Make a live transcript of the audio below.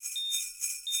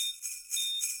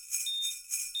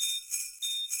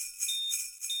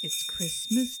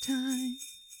Christmas time.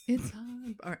 It's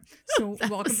hard. All right. So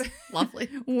welcome back. Lovely.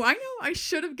 Well, I know I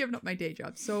should have given up my day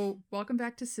job. So welcome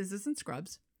back to Scissors and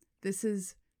Scrubs. This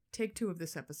is take 2 of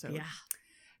this episode. Yeah.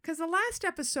 Because the last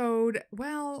episode,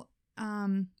 well,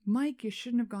 Mike, you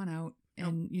shouldn't have gone out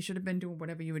and you should have been doing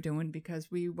whatever you were doing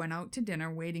because we went out to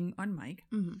dinner waiting on Mike.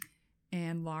 Mm-hmm.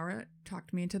 And Laura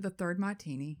talked me into the third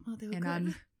martini. Oh, they were and good.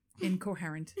 I'm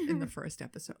incoherent in the first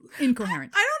episode.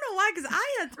 Incoherent. I don't know why, because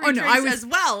I had 3 drinks as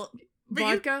well.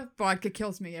 But Vodka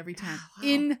kills me every time. Wow.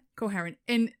 Incoherent.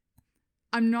 And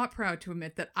I'm not proud to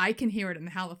admit that I can hear it in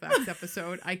the Halifax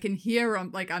episode. I can hear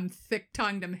I'm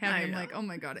thick-tongued. I'm heavy. I'm like, oh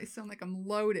my God, I sound like I'm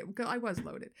loaded. I was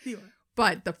loaded. You are.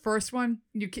 But the first one,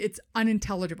 it's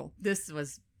unintelligible. This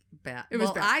was bad. It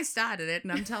was bad. I started it,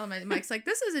 and I'm telling Mike's like,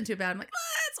 this isn't too bad. I'm like,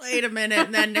 let's wait a minute.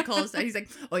 And then Nicole's, he's like,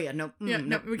 oh yeah, no,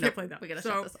 we can't play that. We gotta so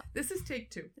shut this off. this is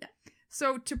take 2. Yeah.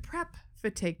 So to prep for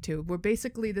take 2,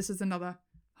 this is another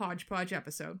hodgepodge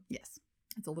episode. Yes.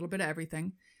 It's a little bit of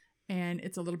everything, and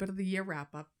it's a little bit of the year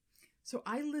wrap up. So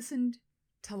I listened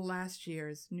to last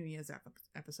year's New Year's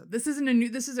episode. This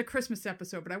is a Christmas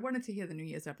episode, but I wanted to hear the New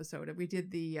Year's episode. We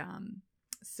did the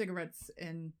cigarettes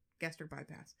and gastric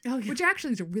bypass, which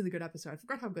actually is a really good episode. I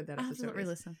forgot how good that episode is.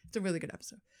 Listen. It's a really good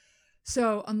episode.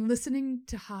 So I'm listening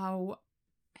to how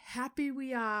happy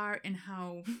we are and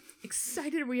how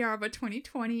excited we are about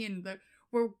 2020 and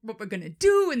what we're going to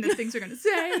do and the things we're going to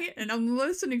say. And I'm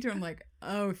listening to him like,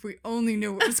 oh, if we only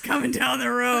knew what was coming down the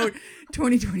road,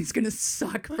 2020 is going to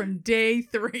suck from day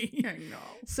 3. I know.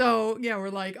 So yeah,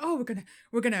 we're like, oh,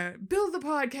 we're going to build the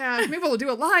podcast. Maybe we'll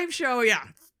do a live show. Yeah.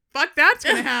 Fuck, that's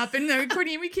going to happen.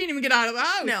 We can't even get out of the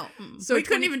house. No. So we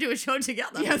couldn't even do a show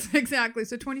together. Yes, exactly.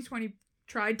 So 2020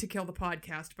 tried to kill the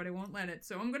podcast, but I won't let it.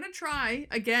 So I'm going to try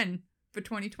again for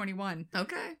 2021.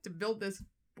 Okay. To build this.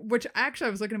 Which actually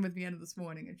I was looking at the end of this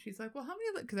morning and she's like, well, how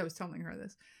many, because I was telling her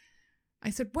this. I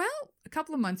said, well, a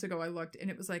couple of months ago I looked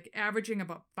and it was like averaging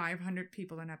about 500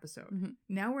 people an episode. Mm-hmm.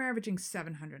 Now we're averaging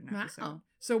 700 an episode. Wow.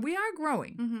 So we are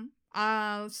growing.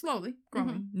 Mm-hmm. Slowly growing.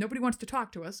 Mm-hmm. Nobody wants to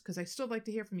talk to us because I still like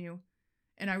to hear from you.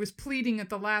 And I was pleading at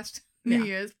the last New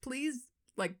Year's, please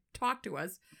talk to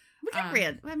us. We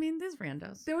get there's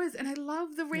randos. There is, and I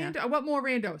love the rando. I want more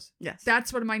randos. Yes.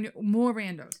 That's what more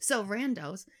randos. So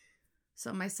randos.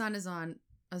 So my son is on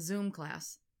a Zoom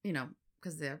class,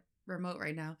 because they're remote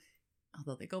right now,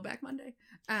 although they go back Monday.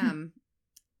 And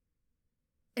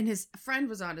his friend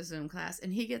was on a Zoom class,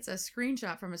 and he gets a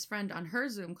screenshot from his friend on her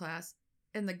Zoom class,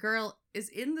 and the girl is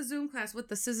in the Zoom class with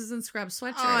the Scissors and Scrubs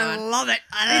sweatshirt on. I love it.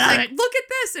 He's like, look at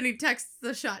this, and he texts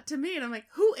the shot to me, and I'm like,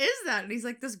 who is that? And he's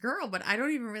like, this girl, but I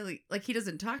don't even really, he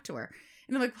doesn't talk to her.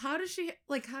 And I'm like, how does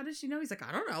she know? He's like,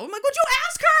 I don't know. I'm like, would you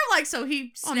ask her? So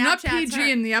he Snapchats I'm not PG her.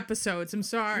 in the episodes. I'm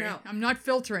sorry. No. I'm not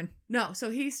filtering. No. So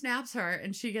he snaps her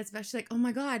and she gets back. She's like, oh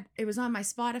my God, it was on my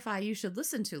Spotify you should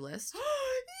listen to list. Yay!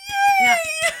 Yeah.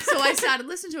 So I started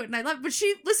listening to it and I love it. But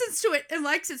she listens to it and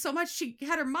likes it so much she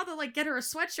had her mother get her a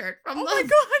sweatshirt from my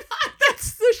God.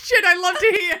 That's the shit I love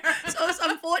to hear. So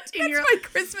some 14-year-old. That's my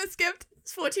Christmas gift.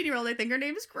 This 14-year-old, I think her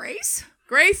name is Grace.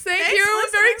 Grace, thank you.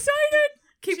 Listener. Very excited.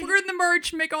 Keep wearing the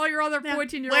merch. Make all your other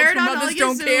 14-year-olds who mothers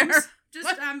don't care.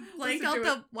 Just blank out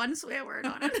the one swear word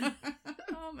on it.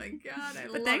 Oh my God, I love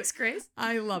it. But thanks, Grace.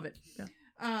 I love it.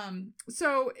 Yeah.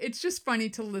 So it's just funny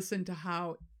to listen to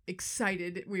how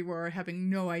excited we were, having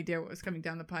no idea what was coming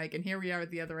down the pike, and here we are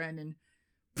at the other end, and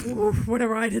oof, what a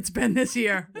ride it's been this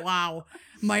year. Wow.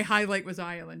 My highlight was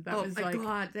Ireland. That was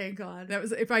God, thank God. That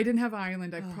was, if I didn't have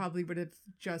Ireland, I probably would have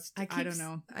just, I don't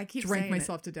know, I keep drank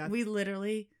myself to death. We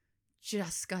literally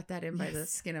just got that in by the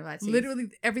skin of our teeth.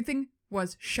 Literally everything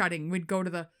was shutting. We'd go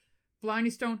to the Blarney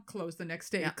Stone, close the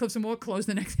next day. Yeah. Cliffs and Moore, close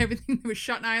the next. Everything was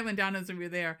shutting Ireland down as we were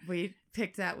there. We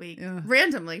picked that week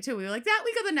randomly too. We were like, that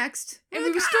week or the next, and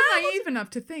we were still naive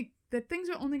enough to think that things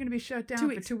are only going to be shut down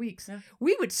for 2 weeks. Yeah.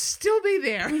 We would still be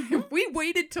there if we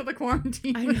waited till the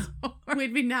quarantine was over.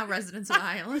 We'd be now residents of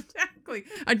Ireland. Exactly.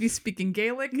 I'd be speaking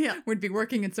Gaelic. Yeah. We'd be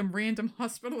working in some random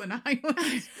hospital in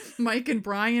Ireland. Mike and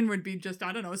Brian would be just,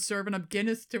 I don't know, serving up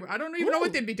Guinness to, I don't even know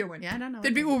what they'd be doing. Yeah, I don't know.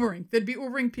 They'd be Ubering. They'd be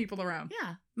Ubering people around.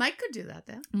 Yeah. Mike could do that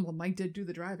then. Well, Mike did do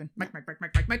the driving. Mike.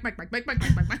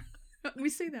 We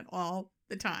say that all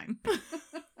the time.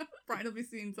 Brian will be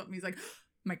seeing something. He's like,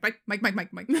 Mike.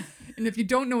 And if you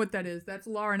don't know what that is, that's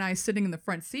Laura and I sitting in the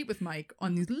front seat with Mike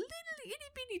on these little itty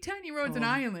bitty tiny roads in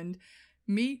Ireland.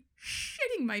 Me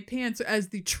shitting my pants as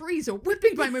the trees are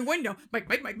whipping by my window. Mike,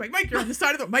 you're on the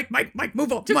side of the Mike,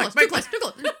 move up. Too close.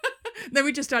 Then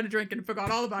we just started drinking and forgot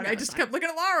all about it. I just kept looking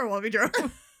at Laura while we drove.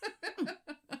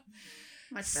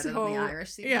 Much better than the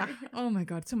Irish. Yeah. Oh my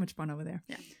God, so much fun over there.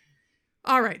 Yeah.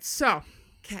 All right, so.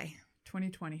 Okay.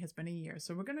 2020 has been a year.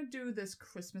 So we're going to do this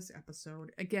Christmas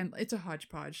episode. Again, it's a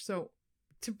hodgepodge. So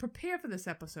to prepare for this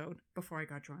episode, before I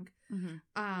got drunk,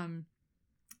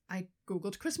 I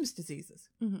Googled Christmas diseases.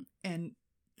 And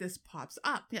this pops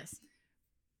up. Yes.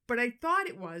 But I thought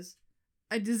it was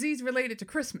a disease related to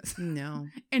Christmas. No.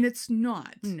 And it's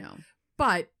not. No.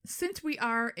 But since we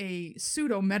are a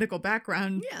pseudo medical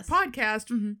background podcast,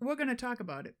 we're going to talk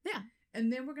about it. Yeah.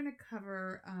 And then we're going to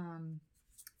cover, and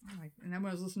when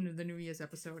I was listening to the New Year's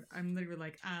episode, I'm literally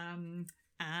like,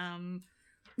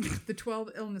 the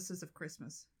 12 illnesses of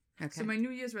Christmas. Okay. So my New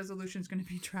Year's resolution is going to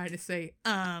be try to say,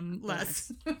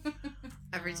 less.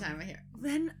 Every time I hear.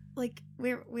 Then, like,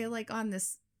 we're like on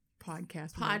this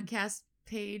podcast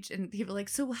page, and people are like,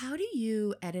 so how do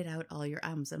you edit out all your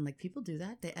ums? I'm like, people do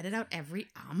that? They edit out every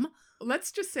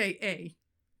Let's just say,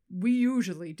 we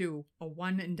usually do a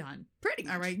one and done. Pretty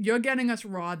much. All right. You're getting us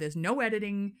raw. There's no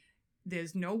editing.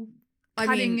 There's no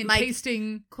cutting and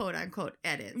pasting. Quote unquote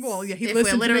edits. Well, yeah, he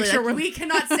listens to make sure like, we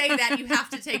cannot say that. You have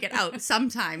to take it out.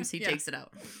 Sometimes he takes it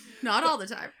out. Not all the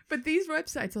time. But these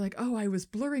websites are like, oh, I was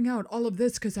blurring out all of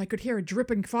this because I could hear a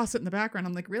dripping faucet in the background.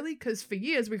 I'm like, really? Because for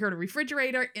years we heard a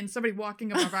refrigerator and somebody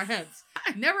walking above our heads.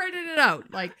 Never edited it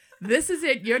out. Like, this is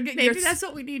it. Maybe that's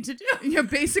what we need to do. You're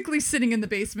basically sitting in the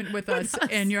basement with us,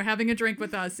 and you're having a drink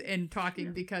with us and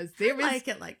talking because there is. I like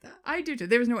it like that. I do too.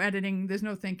 There's no editing. There's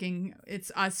no thinking.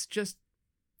 It's us just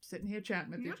sitting here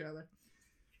chatting with each other.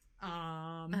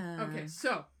 Okay,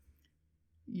 so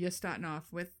you're starting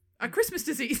off with a Christmas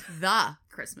disease. The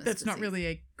Christmas That's disease. not really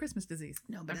a Christmas disease.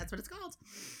 No, but that's what it's called.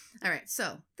 All right,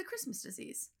 so the Christmas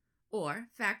disease, or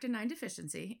Factor IX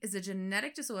deficiency, is a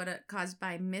genetic disorder caused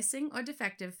by missing or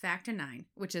defective Factor IX,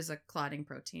 which is a clotting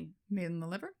protein. Made in the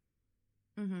liver?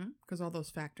 Mm-hmm. Because all those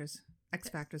factors, X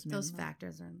factors. Those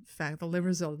factors are... The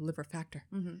liver's a liver factor.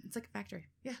 Mm-hmm. It's like a factory.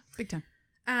 Yeah, big time.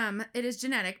 It is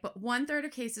genetic, but 1/3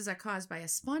 of cases are caused by a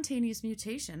spontaneous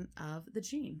mutation of the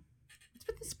gene. What's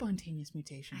with the spontaneous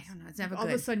mutations? I don't know. It's never All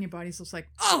good. of a sudden, your body's just like,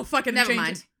 oh, fucking never change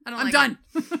mind. it. I don't I'm like done.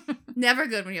 It. Never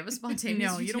good when you have a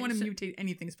spontaneous No, you don't want to mutation. mutate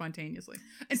anything spontaneously.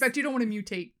 In fact, you don't want to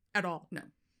mutate at all. No,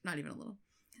 not even a little.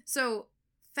 So,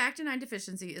 Factor IX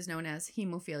deficiency is known as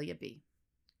hemophilia B.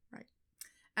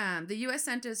 Right. The U.S.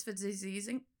 Centers for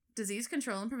Disease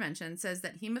Control and Prevention says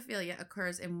that hemophilia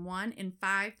occurs in 1 in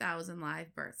 5,000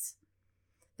 live births.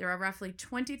 There are roughly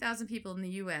 20,000 people in the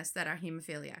U.S. that are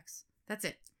hemophiliacs. That's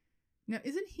it. Now,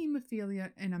 isn't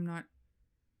hemophilia, and I'm not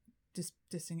just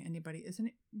dissing anybody, isn't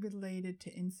it related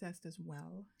to incest as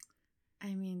well?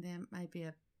 I mean, there might be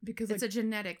because it's a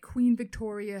genetic. Queen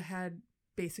Victoria had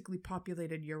basically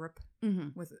populated Europe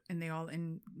with, and they all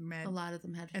a lot of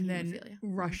them had and hemophilia. then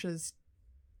Russia's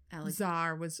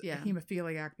Tsar was a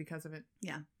hemophiliac because of it.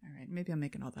 Yeah. All right. Maybe I'm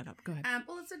making all that up. Go ahead.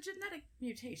 Well, it's a genetic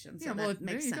mutation, so yeah. Well, that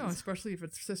makes there you sense. go. Especially if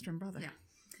it's sister and brother.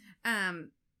 Yeah.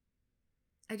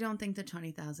 I don't think the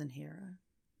 20,000 here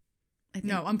are.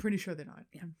 No, I'm pretty sure they're not.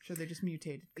 Yeah. I'm sure they just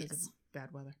mutated because of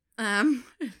bad weather.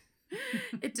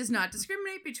 It does not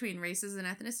discriminate between races and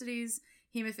ethnicities.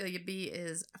 Hemophilia B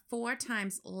is 4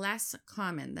 times less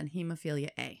common than hemophilia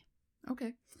A.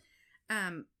 Okay.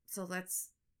 So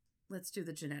let's do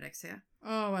the genetics here.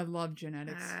 Oh, I love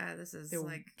genetics. This is They'll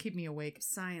like keep me awake.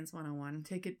 Science 101.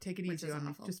 Take it easy on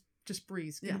me. Just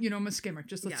breeze. Yeah. You know, I'm a skimmer.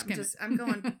 Just let's skim it. I'm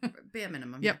going bare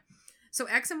minimum. Yep. Here. So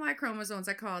X and Y chromosomes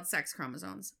are called sex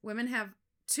chromosomes. Women have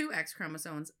 2 X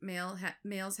chromosomes.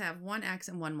 Males have 1 X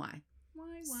and 1 Y.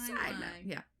 Why? Side note.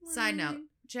 Yeah. Why? Side note.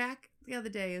 Jack the other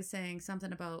day is saying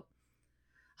something about,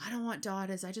 I don't want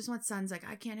daughters. I just want sons. Like,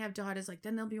 I can't have daughters. Like,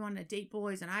 then they'll be wanting to date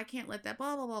boys, and I can't let that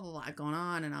blah, blah, blah, blah, blah. Going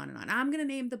on and on and on. I'm going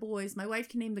to name the boys. My wife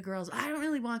can name the girls. I don't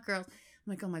really want girls.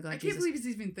 I'm like, oh my God, I can't believe he's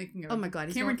even thinking of it. Oh my God.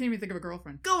 Cameron can't even think of a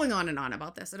girlfriend. Going on and on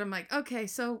about this. And I'm like, okay,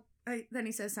 so then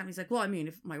he says something. He's like, well, I mean,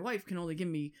 if my wife can only give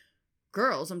me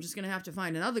girls, I'm just going to have to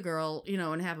find another girl,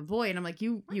 and have a boy. And I'm like,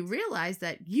 you realize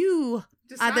that you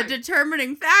are the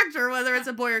determining factor, whether it's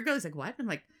a boy or a girl. He's like, what? I'm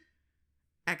like,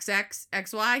 XX,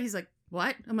 XY. He's like,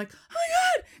 what? I'm like, oh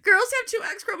my God, girls have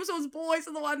 2 X chromosomes, boys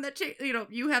are the one that,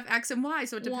 you have X and Y,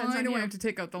 so it depends on you. Why do I have to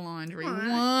take out the laundry?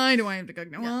 Why do I have to cook?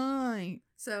 Why?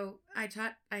 So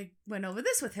I went over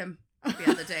this with him the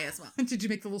other day as well. Did you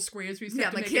make the little squares?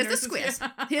 Like, here's the squares.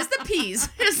 Here's the peas.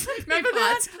 Here's the Remember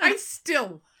that? I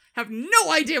still have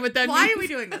no idea what that means. Why are we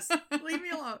doing this? Leave me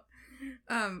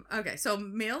alone. Okay, so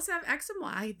males have X and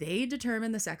Y. They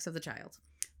determine the sex of the child.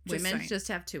 Women just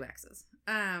have 2 X's.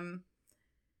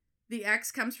 The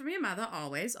X comes from your mother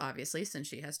always, obviously, since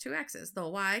she has 2 X's. The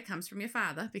Y comes from your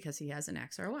father because he has an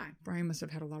X or a Y. Brian must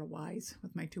have had a lot of Ys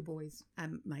with my 2 boys.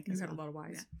 Mike has as had well. a lot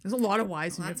of Ys. Yeah. There's a lot of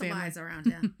Ys in your Lots family. of Ys around,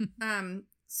 yeah.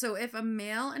 So if a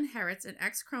male inherits an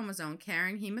X chromosome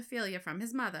carrying hemophilia from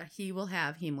his mother, he will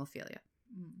have hemophilia.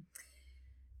 Mm.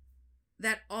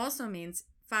 That also means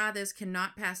fathers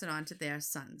cannot pass it on to their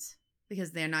sons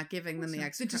because they're not giving them the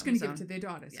X They're chromosome. just going to give it to their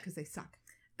daughters because they suck.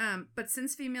 But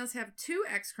since females have 2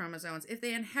 X chromosomes, if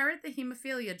they inherit the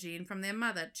hemophilia gene from their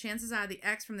mother, chances are the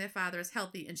X from their father is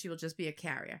healthy and she will just be a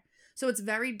carrier. So it's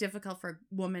very difficult for a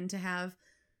woman to have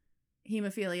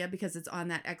hemophilia because it's on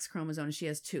that X chromosome and she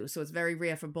has 2. So it's very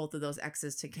rare for both of those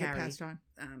X's to carry. Get passed on.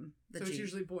 The so gene. It's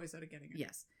usually boys that are getting it.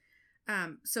 Yes.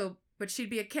 But she'd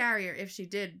be a carrier if she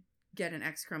did get an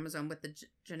X chromosome with the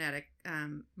genetic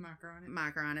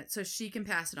marker on it. So she can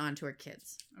pass it on to her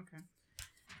kids. Okay.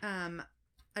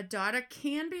 A daughter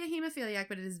can be a hemophiliac,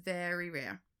 but it is very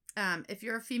rare. If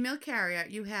you're a female carrier,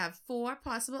 you have 4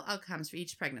 possible outcomes for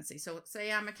each pregnancy. So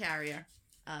say I'm a carrier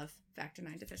of factor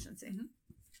IX deficiency. Mm-hmm.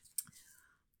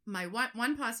 My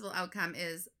one possible outcome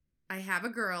is I have a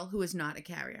girl who is not a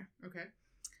carrier. Okay.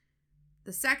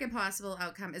 The second possible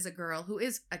outcome is a girl who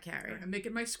is a carrier. Right, I'm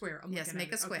making my square. Yes,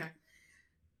 make a square. Okay.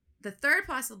 The third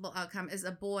possible outcome is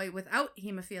a boy without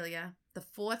hemophilia. The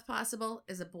fourth possible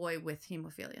is a boy with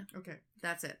hemophilia. Okay.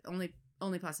 That's it. Only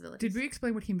possibility. Did we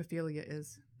explain what hemophilia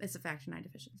is? It's a factor IX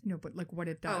deficiency. No, but like what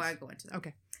it does. Oh, I go into that.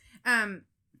 Okay. All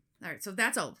right, so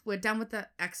that's all. We're done with the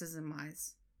X's and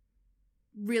Y's.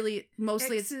 Really,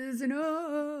 mostly X's and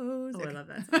O's. Oh, I love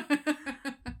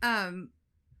that.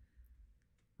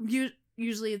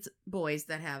 Usually it's boys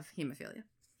that have hemophilia.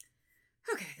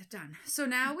 Okay, they're done. So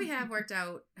now we have worked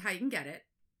out how you can get it.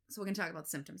 So we're going to talk about the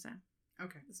symptoms now.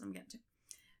 Okay. This is what I'm getting to.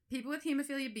 People with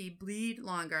hemophilia B bleed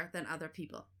longer than other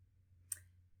people.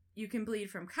 You can bleed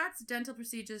from cuts, dental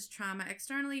procedures, trauma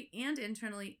externally and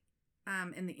internally.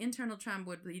 And the internal trauma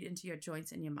would bleed into your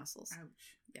joints and your muscles.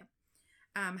 Ouch. Yeah.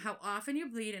 How often you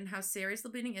bleed and how serious the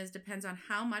bleeding is depends on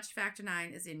how much factor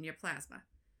IX is in your plasma,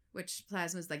 which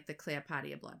plasma is like the clear part of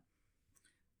your blood.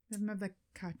 I remember that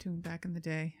cartoon back in the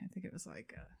day. I think it was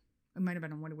like, it might have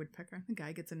been on Woody Woodpecker. The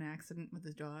guy gets in an accident with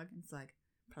his dog, and it's like,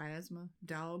 plasma,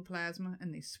 dog plasma,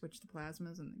 and they switch the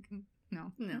plasmas, and they can...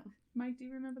 No. Mike, do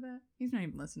you remember that? He's not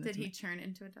even listening Did to he me. Turn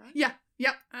into a dog? Yeah.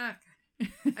 Yep. Okay.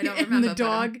 I don't remember. And the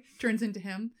dog turns into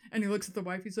him, and he looks at the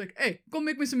wife. He's like, hey, go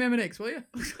make me some M&X, will you?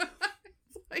 It's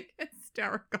like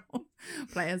hysterical.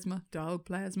 Plasma, dog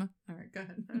plasma. All right, go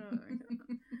ahead.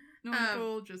 No,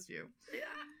 Nicole, just you. Yeah.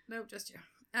 No, just you.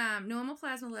 Normal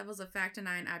plasma levels of factor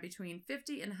IX are between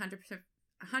 50 and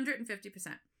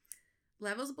 150%.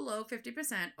 Levels below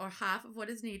 50% or half of what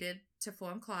is needed to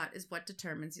form clot is what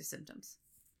determines your symptoms.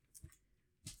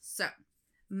 So,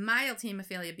 mild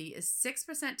hemophilia B is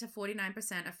 6% to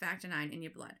 49% of factor IX in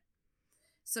your blood.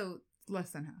 So,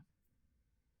 less than half.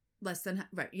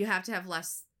 Right. You have to have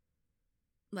less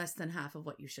than half of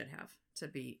what you should have to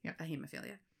be a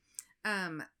hemophilia.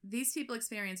 These people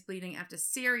experience bleeding after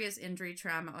serious injury,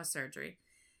 trauma, or surgery.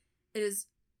 It is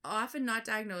often not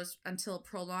diagnosed until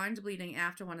prolonged bleeding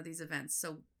after one of these events.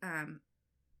 So,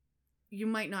 you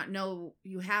might not know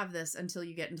you have this until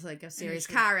you get into like a serious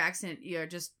car accident. You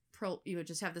just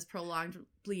have this prolonged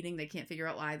bleeding. They can't figure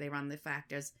out why. They run the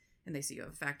factors and they see you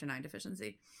have a factor IX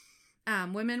deficiency.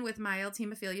 Women with mild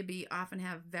hemophilia B often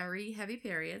have very heavy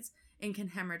periods and can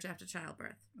hemorrhage after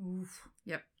childbirth. Oof.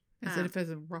 Yep. Instead if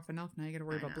it's rough enough, now you got to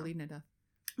worry about bleeding to death.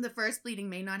 The first bleeding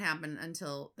may not happen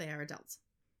until they are adults.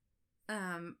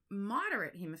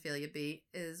 Moderate hemophilia B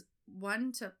is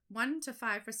 1 to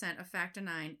 5% of factor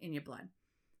IX in your blood.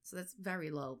 So that's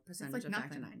very low percentage of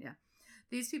factor IX. Yeah.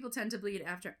 These people tend to bleed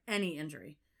after any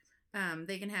injury.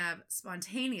 They can have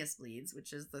spontaneous bleeds,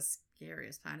 which is the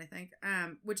scariest part, I think,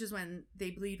 which is when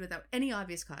they bleed without any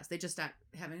obvious cause. They just start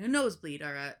having a nosebleed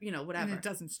or whatever. And it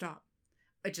doesn't stop.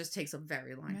 It just takes a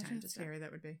very long time to stop. Scary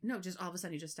that would be. No, just all of a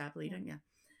sudden you just stop bleeding.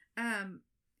 Yeah.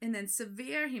 And then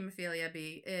severe hemophilia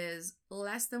B is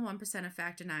less than 1% of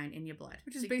factor IX in your blood.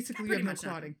 Which is basically you have no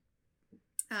clotting.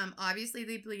 Obviously,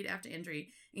 they bleed after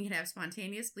injury and can have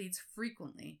spontaneous bleeds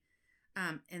frequently.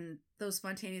 And those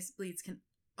spontaneous bleeds can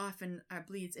often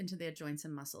bleeds into their joints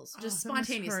and muscles. Just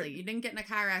spontaneously. You didn't get in a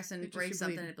car accident, break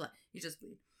something, and you just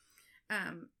bleed.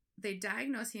 They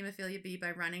diagnose hemophilia B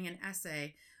by running an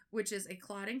assay, which is a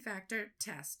clotting factor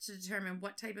test to determine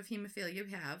what type of hemophilia you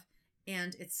have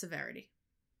and its severity.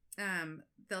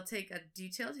 They'll take a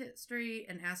detailed history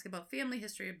and ask about family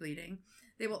history of bleeding.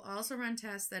 They will also run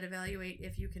tests that evaluate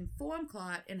if you can form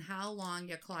clot and how long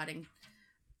your clotting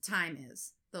time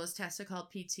is. Those tests are called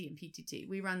PT and PTT.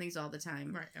 We run these all the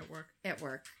time. Right, at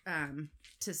work.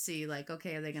 To see, like,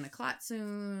 okay, are they going to clot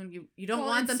soon? You don't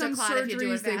want them to clot if you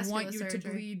do a vascular they want you surgery. to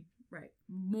bleed Right.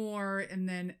 more, and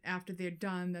then after they're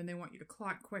done, then they want you to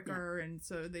clot quicker, and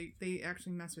so they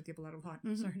actually mess with your blood a lot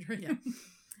in surgery. Yeah.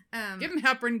 Give them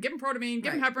heparin, give them protamine,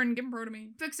 give them heparin, give them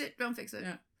protamine. Fix it, don't fix it.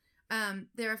 Yeah.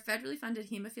 There are federally funded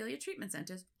hemophilia treatment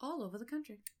centers all over the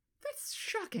country. That's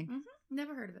shocking. Mm-hmm.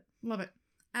 Never heard of it. Love it.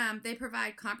 They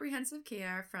provide comprehensive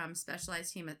care from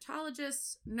specialized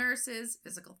hematologists, nurses,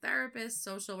 physical therapists,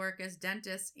 social workers,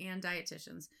 dentists, and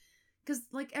dietitians. Because,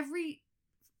 like, every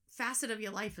facet of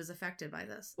your life is affected by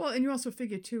this. Well, and you also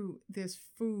figure, too, there's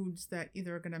foods that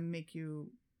either are going to make your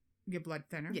blood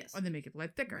thinner, yes, or they make your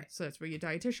blood thicker. Right. So that's where your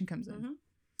dietitian comes in. Mm-hmm.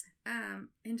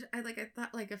 And I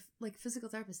thought like physical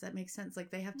therapists, that makes sense. Like,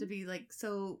 they have to be like,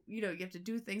 so, you know, you have to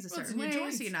do things a certain way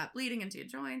so you're not bleeding into your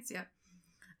joints. Yeah.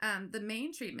 The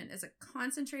main treatment is a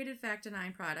concentrated factor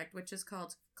IX product, which is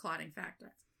called clotting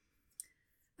factor.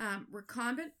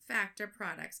 Recombinant factor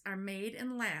products are made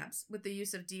in labs with the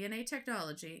use of DNA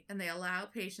technology, and they allow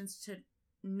patients to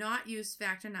not use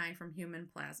factor IX from human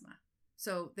plasma.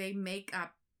 So they make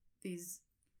up these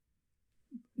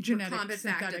Genetic, recombinant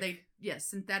factor. synthetic.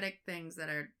 Synthetic things that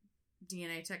are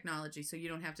DNA technology, so you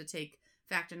don't have to take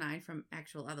factor IX from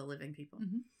actual other living people.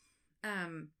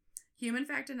 Human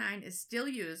factor IX is still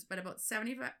used, but about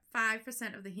 75%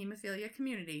 of the hemophilia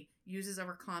community uses a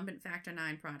recombinant factor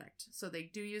IX product. So they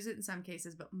do use it in some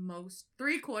cases, but most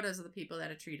 3/4 of the people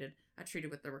that are treated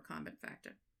with the recombinant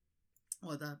factor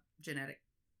or the genetic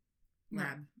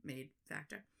lab-made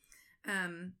factor.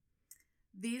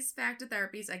 These factor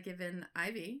therapies are given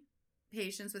IV.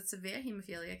 Patients with severe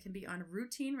hemophilia can be on a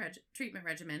routine treatment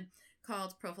regimen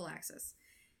called prophylaxis.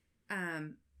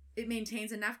 It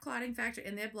maintains enough clotting factor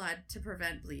in their blood to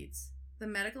prevent bleeds. The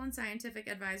Medical and Scientific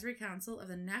Advisory Council of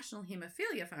the National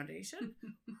Hemophilia Foundation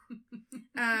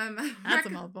That's a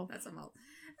mouthful.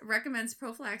 Recommends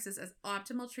prophylaxis as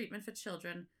optimal treatment for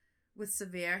children with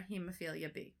severe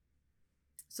hemophilia B.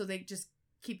 So they just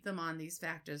keep them on these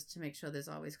factors to make sure there's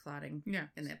always clotting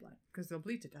in their blood. Because they'll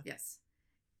bleed to death. Yes.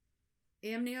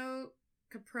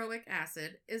 Aminocaproic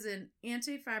acid is an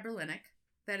antifibrinolytic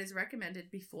that is recommended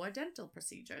before dental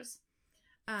procedures.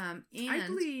 And I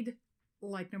bleed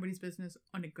like nobody's business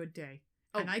on a good day.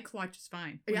 And I clot just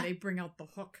fine when they bring out the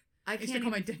hook. I used to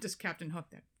call my dentist Captain Hook,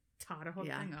 that Tata hook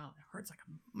thing. Oh, it hurts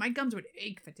my gums would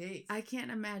ache for days. I can't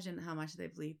imagine how much they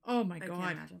bleed. Oh my God. I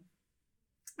can't imagine.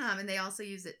 And they also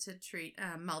use it to treat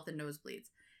mouth and nose bleeds.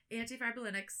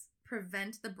 Antifibrinolytics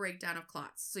prevent the breakdown of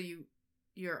clots. So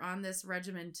you're on this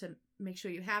regimen to make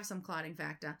sure you have some clotting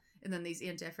factor, and then these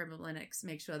antifibrinolytics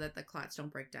make sure that the clots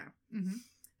don't break down.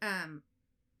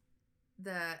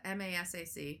 The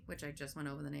MASAC, which I just went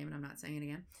over the name and I'm not saying it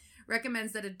again,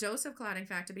 recommends that a dose of clotting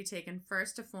factor be taken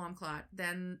first to form clot,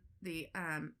 then the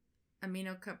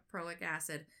aminocaproic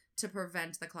acid to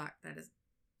prevent the clot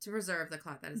to preserve the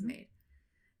clot that is made.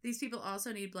 These people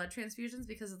also need blood transfusions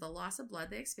because of the loss of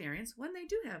blood they experience when they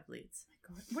do have bleeds.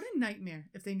 Oh my God. What a nightmare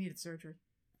if they needed surgery.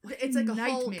 It's like a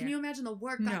whole, can you imagine the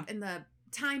workup and the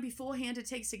time beforehand it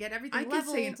takes to get everything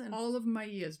leveled? I can say in all of my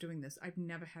years doing this, I've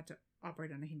never had to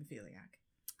operate on a hemophiliac.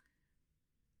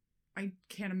 I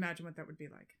can't imagine what that would be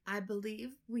like. I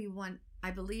believe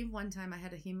one time I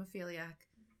had a hemophiliac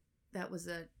that was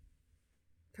a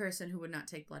person who would not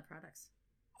take blood products.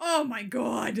 Oh my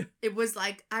God. It was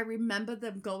like, I remember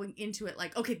them going into it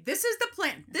like, okay, this is the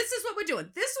plan. This is what we're doing.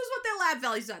 This is what their lab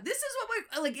values are. This is what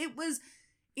we're, like, it was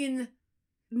in...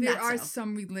 There are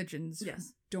some religions who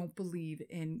don't believe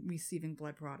in receiving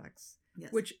blood products,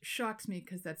 which shocks me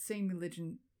because that same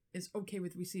religion is okay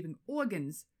with receiving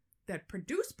organs that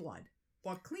produce blood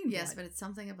or clean blood. Yes, but it's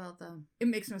something about them. It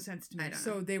makes no sense to me. I don't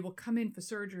know. So they will come in for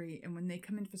surgery, and when they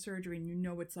come in for surgery and you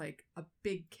know it's like a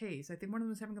big case, I think one of them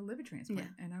was having a liver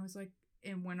transplant, and I was like,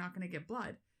 and we're not going to get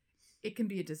blood. It can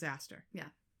be a disaster. Yeah.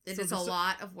 It is a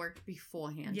lot of work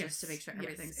beforehand just to make sure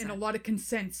everything's set. And a lot of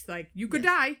consents, like, you could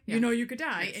die. You know you could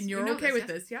die, and you're okay with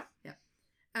this. Yep. Yep.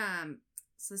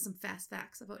 So there's some fast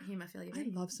facts about hemophilia. I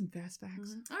love some fast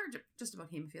facts. Or just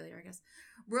about hemophilia, I guess.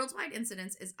 Worldwide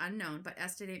incidence is unknown, but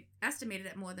estimated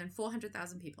at more than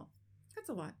 400,000 people. That's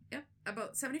a lot. Yep.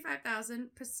 About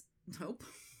 75,000... Nope.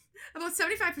 About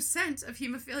 75% of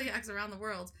hemophiliacs around the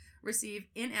world receive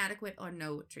inadequate or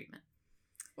no treatment.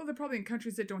 Well, they're probably in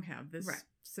countries that don't have this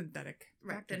synthetic.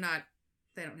 Right. They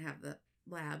don't have the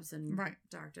labs and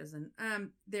doctors. And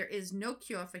there is no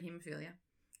cure for hemophilia.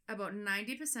 About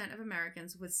 90% of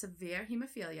Americans with severe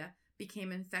hemophilia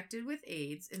became infected with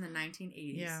AIDS in the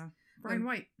 1980s. Yeah. Brian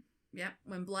White. Yep.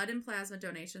 When blood and plasma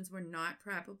donations were not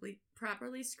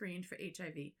properly screened for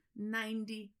HIV.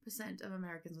 90% of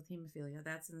Americans with hemophilia.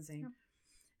 That's insane.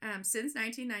 Since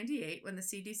 1998, when the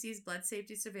CDC's blood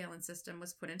safety surveillance system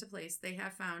was put into place, they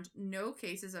have found no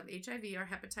cases of HIV or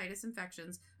hepatitis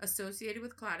infections associated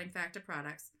with clotting factor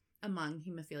products among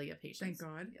hemophilia patients. Thank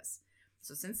God. Yes.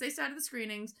 So since they started the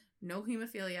screenings, no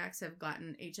hemophiliacs have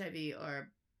gotten HIV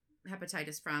or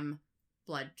hepatitis from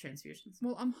blood transfusions.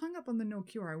 Well, I'm hung up on the no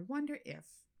cure. I wonder if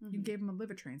you Mhm. gave him a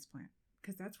liver transplant,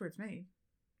 because that's where it's made.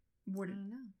 I Would it, don't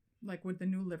know. like, would the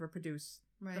new liver produce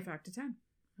Right. the factor 10?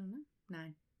 I don't know.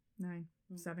 9. 9,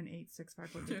 Mm. 7, 8, 6,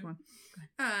 5, which one?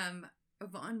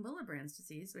 Von Willebrand's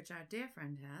disease, which our dear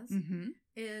friend has, Mm-hmm.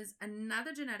 is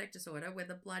another genetic disorder where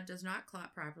the blood does not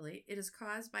clot properly. It is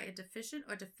caused by a deficient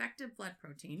or defective blood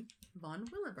protein, von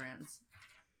Willebrand's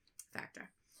factor.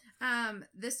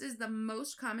 This is the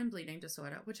most common bleeding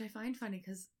disorder, which I find funny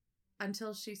because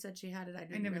until she said she had it, I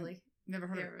didn't really Never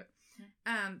heard hear of it.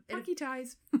 it. Hockey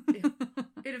ties.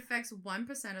 It affects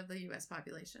 1% of the U.S.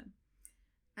 population.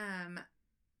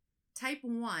 Type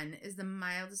 1 is the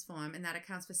mildest form, and that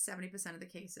accounts for 70% of the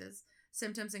cases.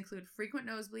 Symptoms include frequent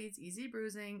nosebleeds, easy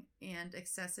bruising, and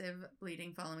excessive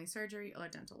bleeding following surgery or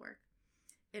dental work.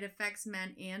 It affects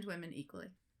men and women equally,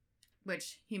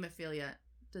 which hemophilia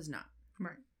does not.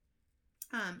 Right.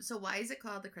 So why is it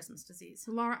called the Christmas disease?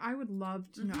 So, Laura, I would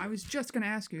love to know. I was just going to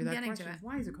ask you I'm that getting to question. it.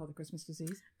 Why is it called the Christmas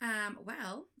disease?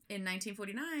 Well, in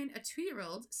 1949, a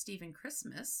 2-year-old, Stephen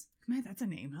Christmas, Man, that's a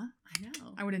name, huh? I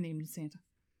know, I would have named it Santa.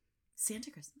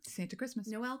 Santa Christmas, Santa Christmas.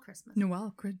 Noel Christmas.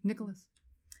 Noel. Nicholas.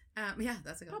 Yeah,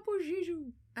 that's a good one. Papa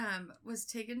Jiju. Was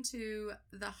taken to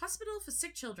the Hospital for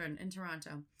Sick Children in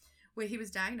Toronto, where he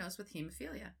was diagnosed with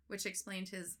hemophilia, which explained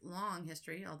his long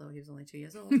history, although he was only 2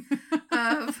 years old,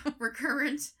 of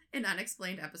recurrent and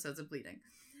unexplained episodes of bleeding.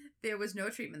 There was no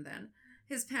treatment then.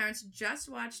 His parents just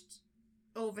watched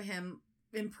over him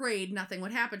and prayed nothing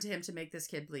would happen to him to make this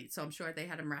kid bleed, so I'm sure they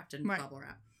had him wrapped in bubble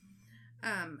wrap.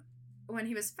 When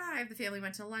he was 5, the family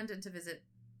went to London to visit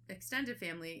extended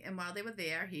family, and while they were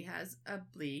there, he has a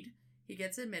bleed. He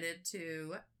gets admitted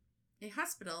to a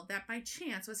hospital that by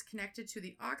chance was connected to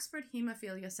the Oxford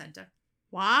Hemophilia Center.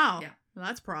 Wow. Yeah. Well,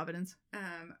 that's Providence.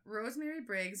 Rosemary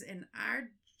Briggs and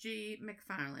R.G.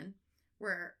 McFarlane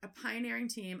were a pioneering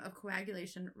team of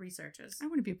coagulation researchers. I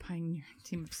want to be a pioneering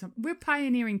team of some. We're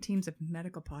pioneering teams of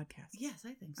medical podcasts. Yes,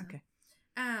 I think so. Okay.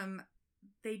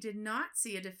 They did not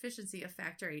see a deficiency of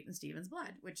factor 8 in Stephen's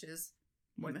blood, which is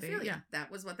hemophilia. That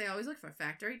was what they always looked for,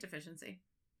 factor 8 deficiency.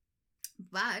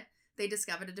 But they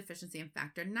discovered a deficiency in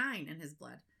factor 9 in his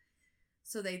blood.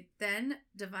 So they then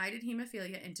divided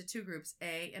hemophilia into 2 groups,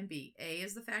 A and B. A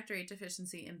is the factor 8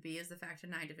 deficiency and B is the factor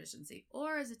 9 deficiency,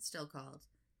 or as it's still called,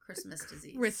 Christmas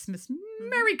disease. Christmas.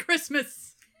 Merry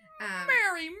Christmas.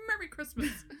 Merry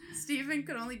Christmas. Stephen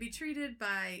could only be treated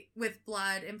with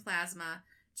blood and plasma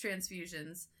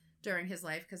transfusions during his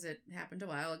life because it happened a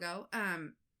while ago.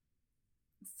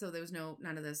 So there was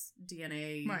none of this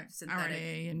DNA synthetic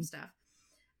RNA and stuff.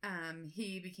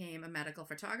 He became a medical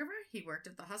photographer. He worked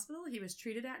at the hospital he was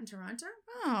treated at in Toronto.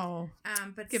 Oh.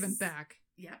 But given back.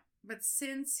 Yeah. But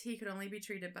since he could only be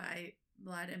treated by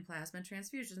blood and plasma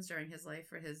transfusions during his life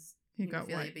for his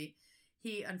hemophilia B,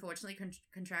 he unfortunately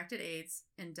contracted AIDS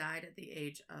and died at the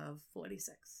age of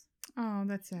 46. Oh,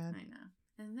 that's sad. I know.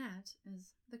 And that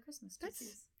is the Christmas disease.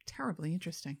 That's terribly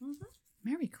interesting. Mm-hmm.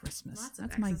 Merry Christmas. Lots of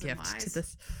That's my X's and gift Y's. to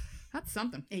this. That's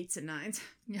something. 8s and 9s.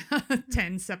 Yeah.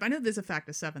 10, 7. I know there's a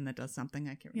factor 7 that does something.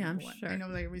 I can't remember what. sure. I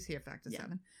know they always hear factor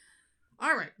 7.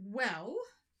 All right. Well,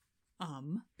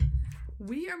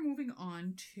 we are moving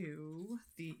on to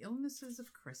the illnesses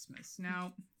of Christmas.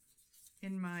 Now,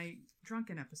 in my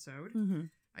drunken episode,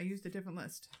 I used a different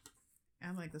list.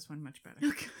 I like this one much better.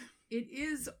 Okay. It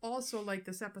is also, like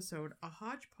this episode, a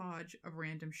hodgepodge of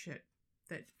random shit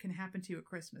that can happen to you at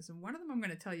Christmas. And one of them I'm going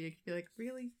to tell you, you could be like,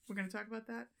 really? We're going to talk about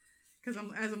that? Because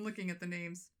as I'm looking at the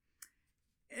names.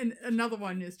 And another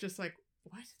one is just like,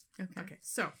 what? Okay.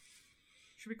 So,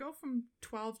 should we go from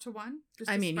 12 to 1? Just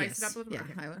to spice yes. it up a little bit?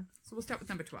 Yeah, Okay. I would. So we'll start with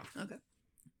number 12. Okay.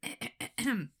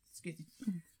 Excuse me.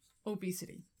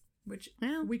 Obesity, which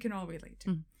Well. we can all relate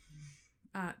to.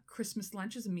 Christmas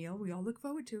lunch is a meal we all look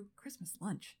forward to. Christmas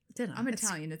lunch. Dinner. I'm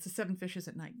Italian. It's the 7 fishes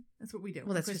at night. That's what we do.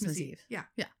 Well, that's Christmas Eve. Yeah.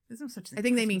 Yeah. There's no such thing. I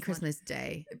think they mean lunch. Christmas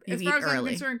Day. You As eat far as I'm early.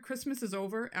 concerned, Christmas is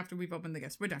over after we've opened the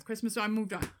gifts. We're done. Christmas, so I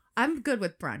moved on. I'm good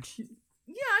with brunch.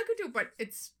 Yeah, I could do it, but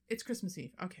it's Christmas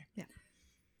Eve. Okay. Yeah.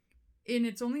 And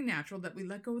it's only natural that we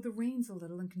let go of the reins a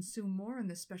little and consume more on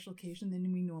this special occasion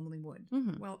than we normally would.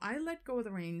 Mm-hmm. Well, I let go of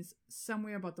the reins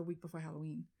somewhere about the week before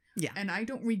Halloween. Yeah. And I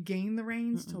don't regain the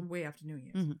reins till way after New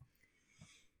Year's.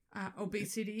 Mm-hmm.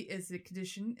 Obesity is a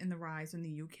condition in the rise in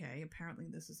the UK. Apparently,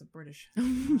 this is a British.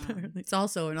 It's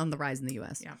also on the rise in the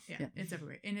U.S. Yeah, it's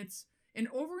everywhere, and And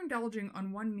overindulging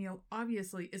on one meal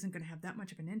obviously isn't going to have that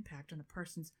much of an impact on a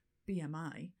person's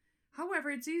BMI. However,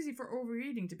 it's easy for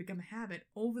overeating to become a habit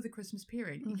over the Christmas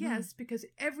period. Mhm. Yes, because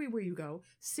everywhere you go,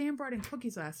 Sam brought in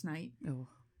cookies last night. Oh.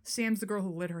 Sam's the girl who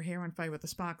lit her hair on fire with a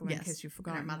sparkler, in Yes. case you've And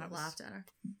forgotten. her mother That was laughed at her.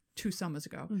 2 summers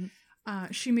ago.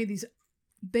 Mhm. She made these,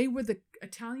 they were the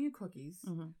Italian cookies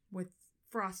Mhm. with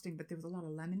frosting, but there was a lot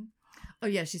of lemon. Oh,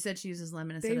 yeah. She said she uses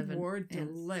lemon instead They of were yeah.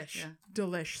 delish. Yeah.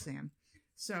 Delish, Sam.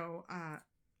 So,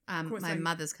 course my I-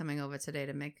 mother's coming over today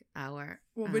to make our.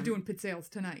 we're doing pizzelles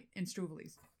tonight in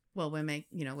Struvelli's. Well, we're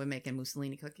making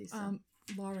Mussolini cookies. So.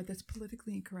 Laura, that's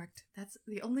politically incorrect. That's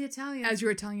the only Italian. As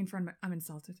your Italian friend, I'm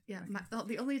insulted. yeah, Okay.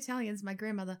 the only Italians. My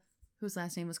grandmother, whose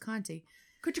last name was Conti,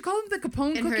 Could you call them the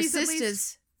Capone and her cookies at least?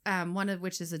 sisters, one of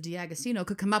which is a D'Agostino,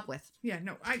 could come up with. Yeah,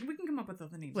 no, we can come up with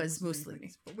other names. Was for Mussolini.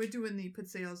 cookies, but we're doing the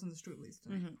pizzelles and the Struvelli's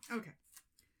tonight. Okay.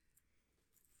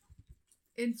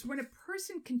 It's when a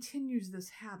person continues this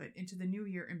habit into the new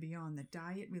year and beyond that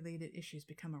diet-related issues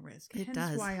become a risk. It Hence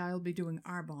does. why I'll be doing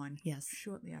Arbonne Yes.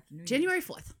 shortly after New Year. January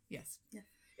 4th. Yes. Yeah.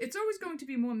 It's always going to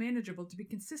be more manageable to be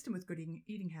consistent with good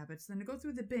eating habits than to go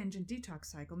through the binge and detox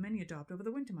cycle many adopt over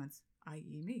the winter months,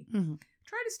 i.e. me. Mhm.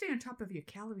 Try to stay on top of your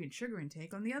calorie and sugar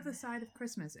intake on the other side of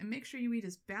Christmas and make sure you eat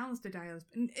as balanced a diet as...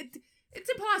 And it's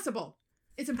impossible.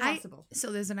 It's impossible.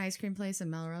 So there's an ice cream place in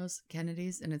Melrose,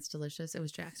 Kennedy's, and it's delicious. It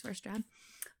was Jack's first job.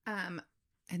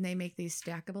 And they make these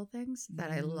stackable things that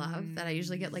I love, that I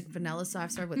usually get like vanilla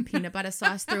soft serve with peanut butter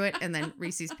sauce through it and then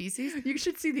Reese's Pieces. You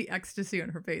should see the ecstasy on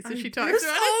her face as she They're talks so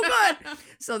about it. good.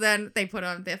 So then they put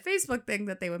on their Facebook thing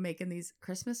that they were making these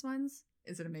Christmas ones.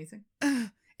 Is it amazing?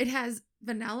 It has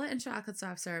vanilla and chocolate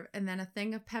soft serve and then a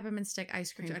thing of peppermint stick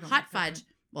ice cream, Which I don't hot like fudge.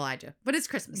 peppermint. Well, I do, but it's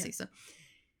Christmassy. Yeah. So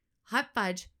hot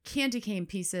fudge, candy cane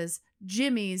pieces,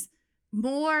 Jimmy's,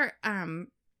 more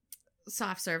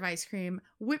soft serve ice cream,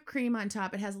 whipped cream on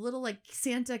top. It has a little like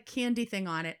Santa candy thing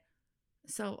on it.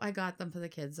 So I got them for the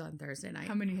kids on Thursday night.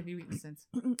 How many have you eaten since?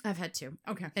 I've had 2.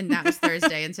 Okay. And that was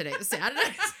Thursday and today was Saturday.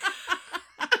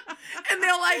 And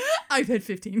they're like, I've had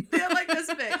 15. they're like this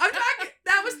big. I'm talking,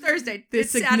 that was Thursday. They're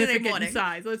It's Saturday significant morning. in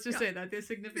size. Let's just Yeah. say that. They're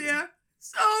significant. Yeah.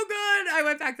 So good. I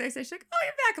went back the next day. She's like, oh,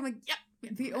 you're back. I'm like,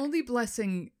 yep. The only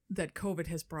blessing that COVID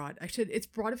has brought, it's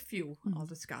brought a few I'll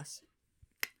discuss.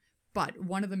 But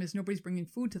one of them is nobody's bringing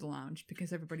food to the lounge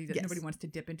because nobody wants to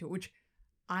dip into it, which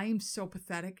I am so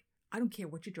pathetic. I don't care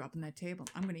what you drop on that table.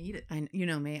 I'm going to eat it. You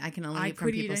know me. I can only I eat from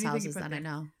could eat people's anything you houses put that I there.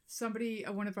 know. Somebody,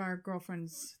 one of our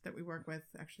girlfriends that we work with,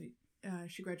 actually,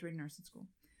 she graduated nursing school.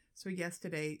 So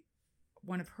yesterday,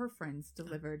 one of her friends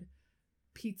delivered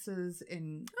pizzas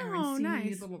and Oh, RNC,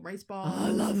 nice. little rice balls. Oh, I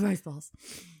love rice balls.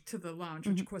 To the lounge,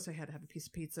 which of course I had to have a piece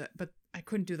of pizza, but I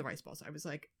couldn't do the rice balls. I was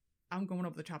like, I'm going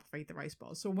over the top if I eat the rice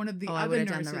balls. So one of the I other would've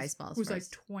done nurses, the rice balls who's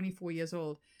first. like 24 years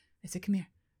old, I said, come here,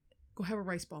 go have a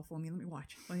rice ball for me. Let me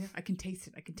watch. Oh yeah, I can taste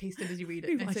it. I can taste it as you eat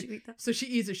it. And I said, so she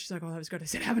eats it. She's like, oh, that was good. I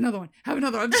said, have another one. Have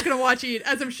another one. I'm just going to watch you eat.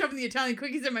 As I'm shoving the Italian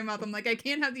cookies in my mouth, I'm like, I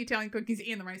can't have the Italian cookies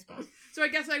and the rice balls. So I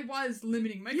guess I was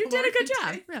limiting my You did a good job.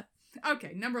 caloric intake.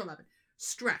 Okay, number 11,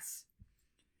 stress.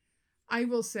 I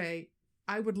will say,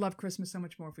 I would love Christmas so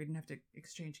much more if we didn't have to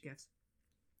exchange gifts.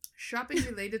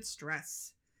 Shopping-related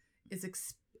stress is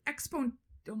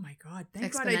oh my God,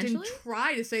 thank God I didn't Exponentially?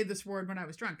 try to say this word when I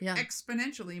was drunk. Yeah.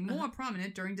 Exponentially more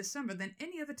prominent during December than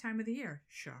any other time of the year.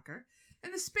 Shocker.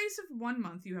 In the space of 1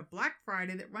 month, you have Black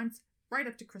Friday that runs right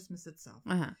up to Christmas itself.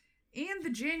 Uh-huh. And the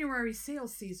January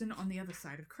sales season on the other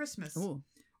side of Christmas. Ooh.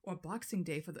 Or Boxing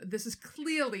Day. This is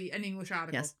clearly an English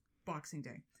article. Yes. Boxing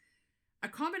Day. A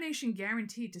combination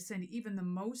guaranteed to send even the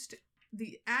most.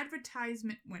 The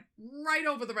advertisement went right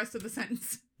over the rest of the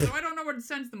sentence. So I don't know what it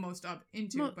sends the most up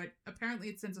into, but apparently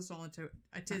it sends us all into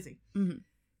a tizzy. Mm-hmm.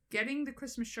 Getting the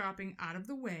Christmas shopping out of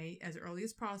the way as early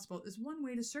as possible is one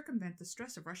way to circumvent the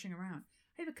stress of rushing around.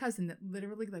 I have a cousin that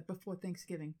literally, like before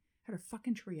Thanksgiving, had her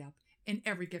fucking tree up and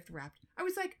every gift wrapped. I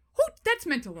was like, that's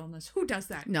mental illness. Who does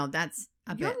that? No, that's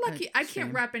a You're bit lucky. I can't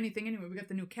extreme. wrap anything anyway. We got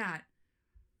the new cat.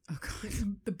 Oh,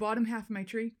 God. The bottom half of my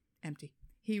tree, empty.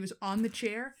 He was on the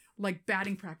chair, like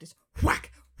batting practice.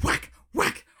 Whack, whack,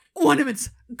 whack. Ornaments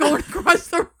going across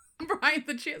the room. Brian,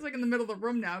 the chair's like in the middle of the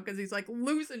room now because he's like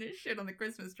losing his shit on the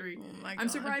Christmas tree. Oh my God. I'm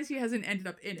surprised he hasn't ended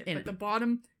up in it. But the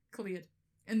bottom cleared.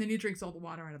 And then he drinks all the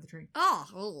water out of the tree.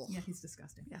 Oh. Yeah, he's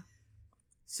disgusting. Yeah.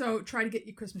 So try to get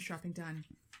your Christmas shopping done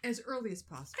as early as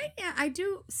possible. I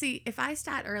do. See, if I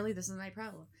start early, this is my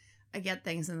problem. I get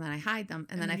things and then I hide them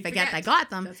and then then I you forget forget. I got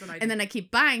them. That's what I do. And then I keep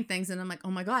buying things and I'm like,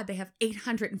 oh my God, they have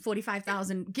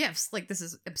 845,000 gifts. Like, this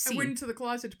is I obscene. went into the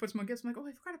closet to put some more gifts. I'm like, oh,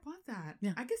 I forgot I bought that.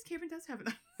 Yeah. I guess Karen does have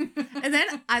it. And then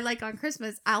I like on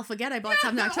Christmas, I'll forget I bought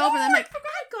something in October. And I'm like,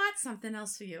 I got something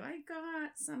else for you. I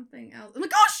got something else. I'm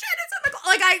like, oh shit, it's in the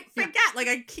like I forget.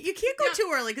 Like you can't go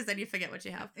too early because then you forget what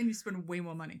you have. And you spend way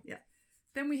more money. Yeah.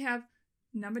 Then we have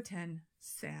number 10,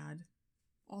 sad,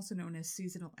 also known as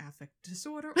seasonal affect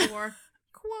disorder or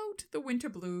quote the winter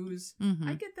blues. Mm-hmm.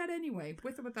 I get that anyway,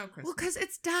 with or without Christmas. Well, because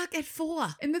it's dark at 4.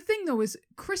 And the thing though is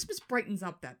Christmas brightens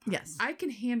up that part. Yes. I can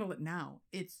handle it now.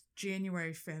 It's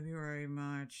January, February,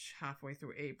 March, halfway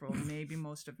through April, maybe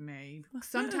most of May.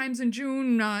 Sometimes in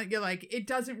June, you're like, it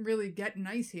doesn't really get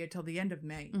nice here till the end of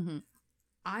May. Mm-hmm.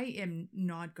 I am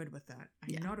not good with that. I'm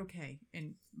Yeah. not okay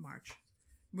in March,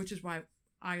 which is why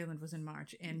Ireland was in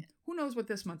March. And who knows what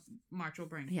this month, March, will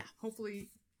bring. Yeah. Hopefully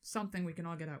something we can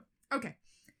all get out. Okay.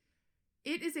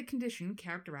 It is a condition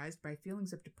characterized by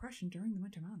feelings of depression during the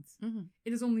winter months. Mm-hmm.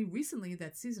 It is only recently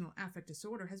that seasonal affect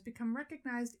disorder has become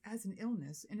recognized as an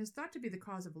illness and is thought to be the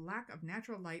cause of lack of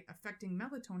natural light affecting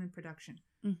melatonin production.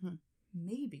 Mm-hmm.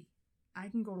 Maybe I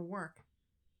can go to work,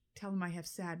 tell them I have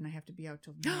SAD and I have to be out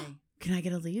till May. Can I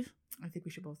get a leave? I think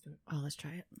we should both do it. Oh, let's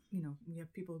try it. You know, we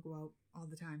have people who go out all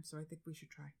the time, so I think we should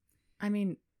try. I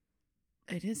mean,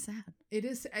 it is sad.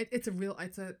 It's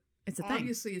a It's a thing.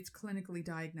 obviously it's clinically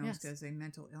diagnosed Yes. as a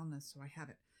mental illness, so I have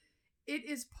it. It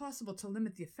is possible to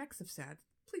limit the effects of SAD.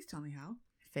 Please tell me how.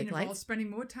 Fake It involves lights. spending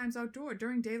more times outdoor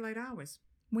during daylight hours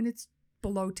when it's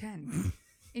below 10.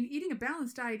 And eating a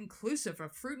balanced diet inclusive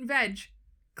of fruit and veg,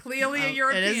 clearly a Oh,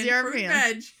 European, it is European. fruit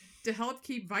and veg, to help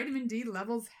keep vitamin D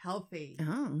levels healthy.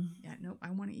 Oh, Yeah, nope,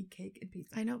 I want to eat cake and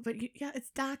pizza. I know, but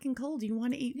it's dark and cold. You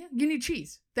want to eat Yeah, you need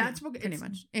cheese. That's what pretty it's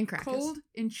much. And crackers. Cold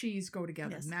and cheese go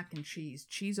together. Yes. Mac and cheese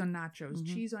on nachos, Mhm.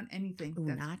 cheese on anything. Ooh,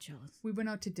 That's- nachos. We went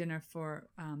out to dinner for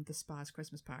the spa's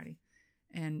Christmas party.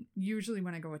 And usually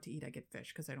when I go out to eat, I get fish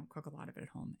because I don't cook a lot of it at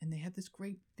home. And they had this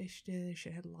great fish dish.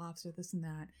 It had lobster, this and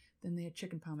that. Then they had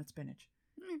chicken parm with spinach.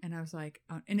 And I was like,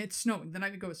 and it's snowing. The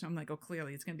night we go, so I'm like, oh,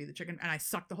 clearly it's going to be the chicken. And I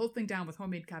sucked the whole thing down with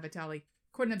homemade cavatelli.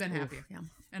 Couldn't have been happier. Oof, yeah.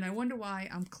 And I wonder why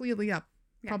I'm clearly up,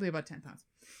 Yeah. probably about 10 pounds.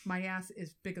 My ass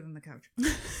is bigger than the couch.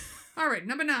 All right,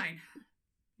 number 9.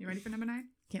 You ready for number 9?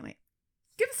 Can't wait.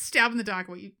 Give us a stab in the dark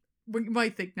what you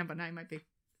might think number 9 might be.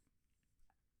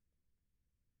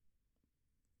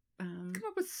 Come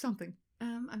up with something.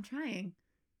 I'm trying.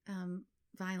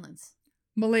 Violence.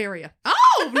 Malaria.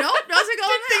 Oh no! Doesn't go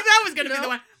Didn't think that was going to be No. the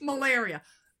one. Malaria.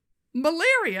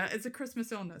 Malaria is a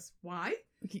Christmas illness. Why?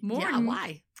 More yeah. and-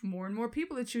 Why? More and more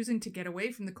people are choosing to get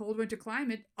away from the cold winter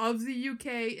climate of the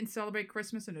UK and celebrate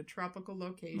Christmas in a tropical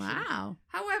location. Wow.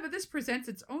 However, this presents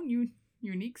its own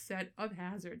unique set of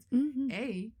hazards.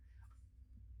 Mm-hmm.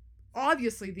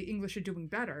 Obviously the English are doing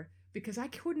better because I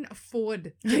couldn't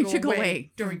afford to go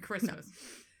away during Christmas.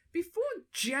 Before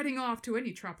jetting off to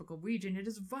any tropical region, it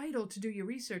is vital to do your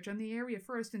research on the area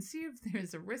first and see if there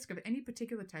is a risk of any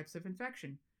particular types of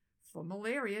infection. For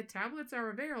malaria, tablets are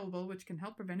available which can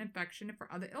help prevent infection for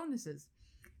other illnesses.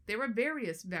 There are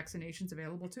various vaccinations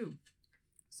available too.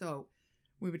 So,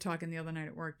 we were talking the other night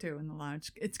at work too in the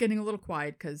lounge. It's getting a little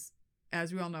quiet because,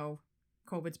 as we all know,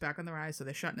 COVID's back on the rise, so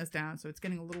they're shutting us down. So it's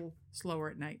getting a little slower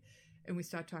at night. And we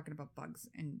start talking about bugs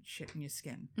and shit in your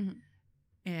skin. Mhm.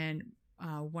 And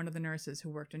one of the nurses who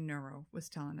worked in neuro was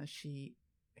telling us she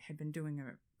had been doing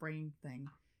a brain thing.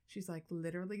 She's like,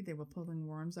 literally, they were pulling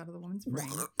worms out of the woman's brain.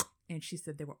 And she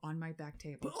said they were on my back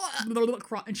table.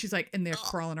 And she's like, and they're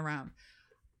crawling around.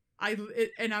 I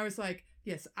was like,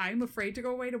 yes, I'm afraid to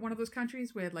go away to one of those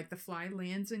countries where like the fly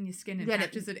lands in your skin and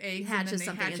hatches an egg and then they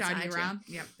hatch out of your arm.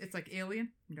 Yep, it's like alien.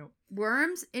 Nope.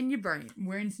 Worms in your brain.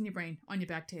 Worms in your brain, on your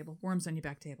back table. Worms on your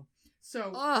back table.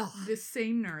 So Oh. this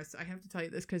same nurse, I have to tell you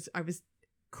this because I was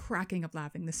cracking up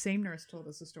laughing. The same nurse told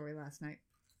us a story last night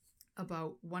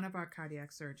about one of our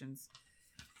cardiac surgeons.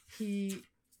 He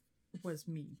was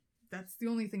mean. That's the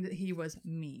only thing that he was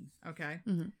mean. Okay.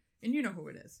 Mm-hmm. And you know who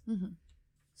it is. Mm-hmm.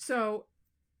 So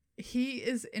he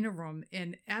is in a room,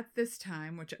 and at this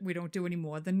time, which we don't do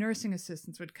anymore, the nursing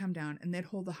assistants would come down and they'd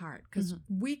hold the heart because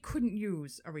we couldn't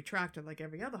use a retractor like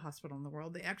every other hospital in the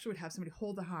world. They actually would have somebody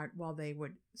hold the heart while they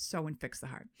would sew and fix the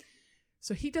heart.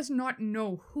 So he does not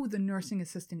know who the nursing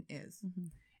assistant is. Mm-hmm.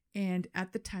 And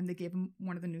at the time, they gave him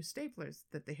one of the new staplers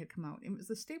that they had come out. It was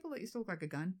the staple that used to look like a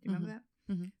gun. Do you remember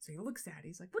that? Mm-hmm. So he looks at it.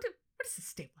 He's like, what is this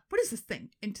stapler? What is this thing?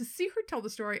 And to see her tell the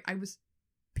story, I was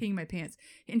peeing my pants.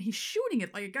 And he's shooting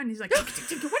it like a gun. He's like, what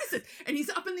is this? And he's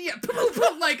up in the air, boom,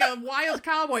 boom, like a wild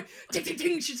cowboy. Ting, ting,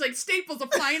 ting. She's like, staples are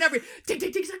flying everywhere. Ting,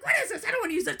 ting, ting. She's like, what is this? I don't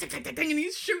want to use this. Ting, ting, ting, ting. And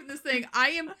he's shooting this thing. I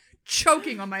am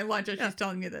choking on my lunch as she's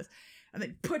telling me this. And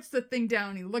then puts the thing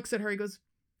down. He looks at her. He goes,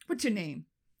 what's your name?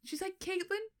 She's like,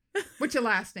 Caitlin. What's your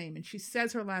last name? And she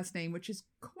says her last name, which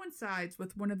coincides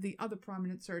with one of the other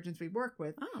prominent surgeons we work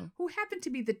with, who happened to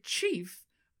be the chief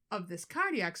of this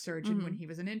cardiac surgeon when he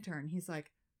was an intern. He's like,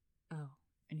 oh.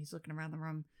 And he's looking around the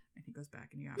room, and he goes back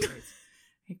and he operates.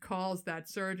 He calls that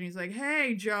surgeon. He's like,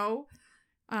 hey, Joe,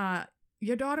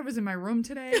 your daughter was in my room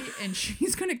today, and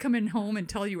she's going to come in home and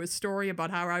tell you a story about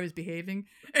how I was behaving.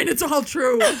 And it's all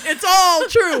true. It's all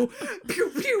true. Pew,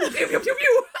 pew, pew, pew, pew,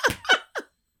 pew.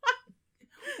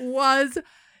 Was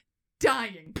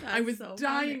dying. I was so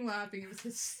dying laughing. It was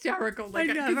hysterical. Like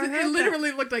it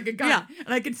literally looked like a gun. Yeah.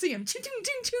 And I could see him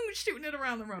shooting it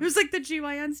around the room. It was like the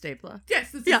GYN stapler.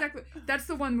 Yes, that's exactly. That's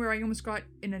the one where I almost got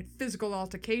in a physical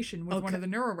altercation with one of the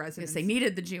neuro residents. Yes, they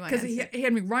needed the GYN. Because he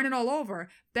had me running all over.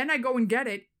 Then I go and get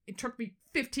it. It took me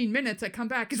 15 minutes. I come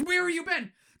back. Because where have you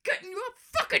been? Getting you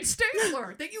a fucking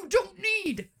stapler that you don't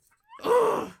need.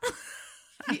 Ugh.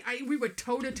 We were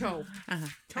toe to toe.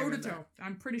 Toe to toe.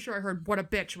 I'm pretty sure I heard what a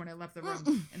bitch when I left the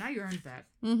room. And I earned that.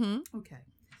 Okay.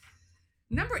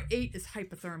 Number 8 is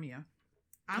hypothermia.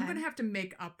 I'm going to have to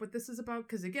make up what this is about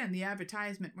because, again, the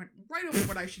advertisement went right over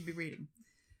what I should be reading.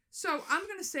 So I'm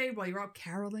going to say while you're out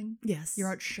caroling,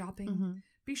 you're out shopping,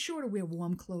 be sure to wear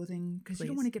warm clothing because you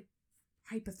don't want to get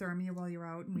hypothermia while you're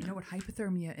out. And we know what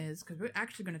hypothermia is because we're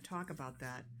actually going to talk about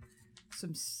that.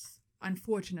 Some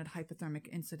unfortunate hypothermic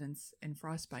incidents and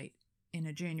frostbite in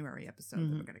a January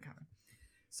episode that we're going to cover.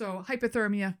 So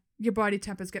hypothermia, your body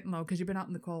temp is getting low because you've been out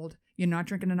in the cold. You're not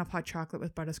drinking enough hot chocolate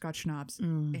with butterscotch schnapps.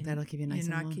 That'll keep you nice.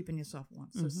 You're not keeping yourself warm.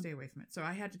 So stay away from it. So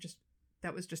I had to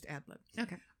that was just ad lib.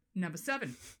 Okay. Number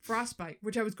 7, frostbite,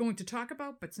 which I was going to talk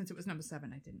about, but since it was number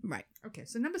 7, I didn't. Right. Okay.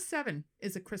 So number 7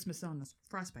 is a Christmas illness,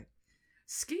 frostbite.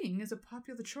 Skiing is a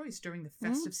popular choice during the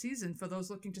festive season for those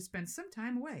looking to spend some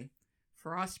time away.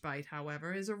 Frostbite,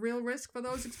 however, is a real risk for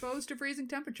those exposed to freezing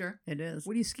temperature. It is.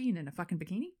 What are you skiing in, a fucking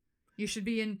bikini? You should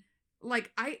be in,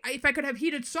 like, if I could have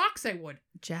heated socks, I would.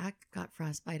 Jack got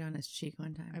frostbite on his cheek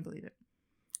one time. I believe it.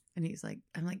 And he's like,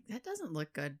 I'm like, that doesn't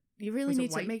look good. You really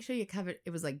need to make sure you cover it. It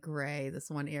was like gray.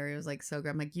 This one area was like so gray.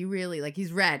 I'm like, you really, like,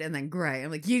 he's red and then gray. I'm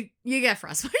like, you get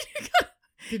frostbite.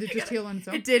 Did it just heal on its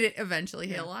own? It did eventually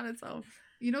heal on its own.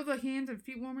 You know the hand and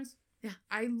feet warmers? Yeah.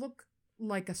 I look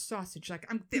like a sausage. Like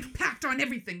they're packed on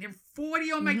everything. They're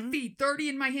 40 on my feet, 30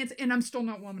 in my hands, and I'm still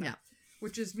not warm enough.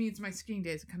 Which just means my skiing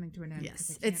days are coming to an end.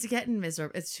 Yes, it's getting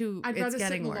miserable. I'd rather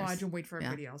sit in the lodge and wait for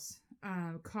everybody else.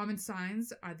 Common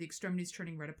signs are the extremities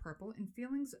turning red or purple and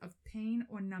feelings of pain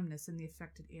or numbness in the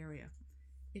affected area.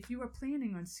 If you are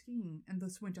planning on skiing in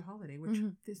this winter holiday, which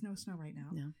there's no snow right now,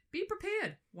 be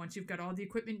prepared. Once you've got all the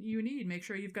equipment you need, make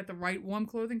sure you've got the right warm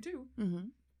clothing too.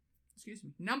 Excuse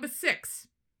me. Number 6.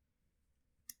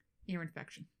 Ear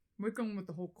infection. We're going with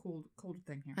the whole cold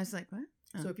thing here. I was like, what?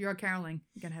 So if you're out caroling,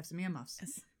 you gotta have some earmuffs.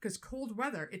 Because cold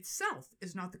weather itself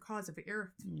is not the cause of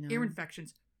ear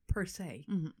infections per se.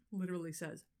 Literally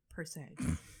says per se.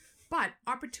 But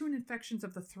opportune infections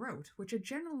of the throat, which are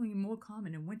generally more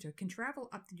common in winter, can travel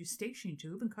up the eustachian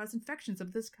tube and cause infections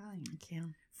of this kind.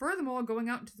 Furthermore, going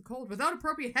out into the cold without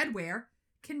appropriate headwear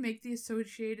can make the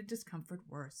associated discomfort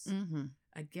worse.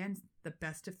 Again, the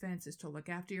best defense is to look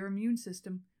after your immune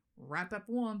system. Wrap up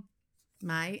warm.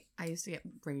 I used to get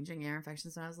raging ear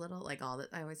infections when I was little. Like all that,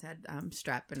 I always had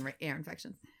strep and ear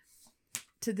infections.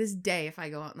 To this day, if I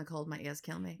go out in the cold, my ears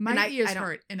kill me. My ears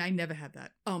hurt, and I never had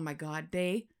that. Oh my God,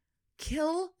 they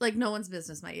kill like no one's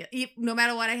business. My ear, no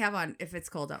matter what I have on, if it's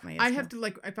cold out, my ears. I have to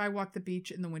if I walk the beach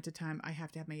in the wintertime, I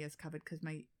have to have my ears covered because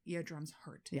my eardrums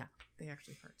hurt. Yeah, they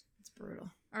actually hurt. It's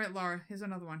brutal. All right, Laura, here's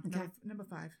another one. Okay. Number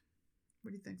 5.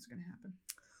 What do you think's going to happen?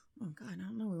 Oh God, I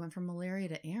don't know. We went from malaria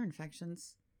to ear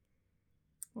infections.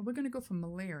 Well, we're going to go from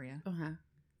malaria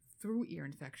through ear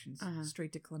infections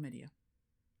straight to chlamydia.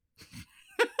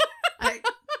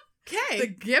 Okay. The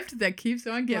gift that keeps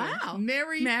on giving. Wow.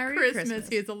 Merry Christmas.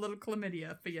 Here's a little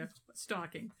chlamydia for your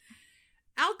stocking.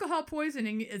 Alcohol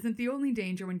poisoning isn't the only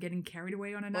danger when getting carried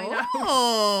away on a night out.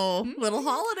 Oh, little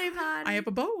holiday party. I have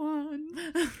a bow on.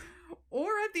 Or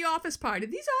at the office party.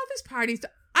 These office parties,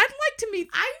 I'd like to meet.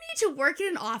 I need to work in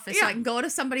an office so I can go to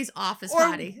somebody's office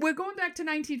party. We're going back to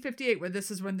 1958 where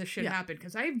this is when this shit happened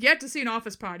because I have yet to see an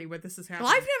office party where this is happening.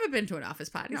 Well, I've never been to an office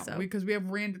party. No, so because we have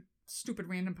stupid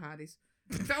random parties.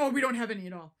 Oh, we don't have any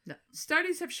at all. No.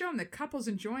 Studies have shown that couples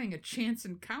enjoying a chance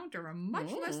encounter are much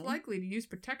less likely to use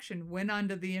protection when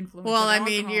under the influence Well, of I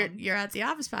alcohol. mean, you're at the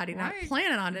office party, not Right.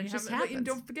 planning on it. And It you just have- happens. And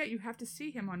don't forget, you have to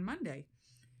see him on Monday.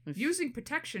 Using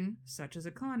protection, such as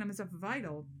a condom, is a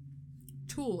vital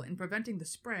tool in preventing the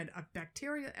spread of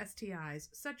bacterial STIs,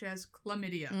 such as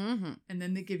chlamydia. Mm-hmm. And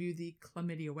then they give you the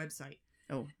chlamydia website.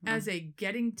 Oh, As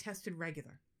getting tested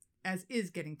regular.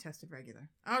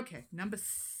 Okay, number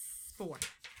 4.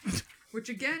 Which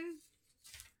again,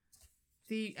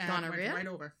 the ad went Gonorrhea? right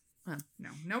over. Huh. No,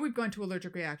 now we've gone to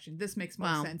allergic reaction. This makes more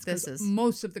Wow, sense this because is-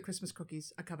 most of the Christmas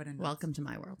cookies are covered in nuts. welcome to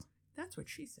my world. That's what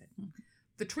she said. Hmm.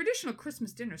 The traditional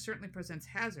Christmas dinner certainly presents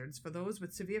hazards for those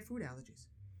with severe food allergies.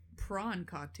 Prawn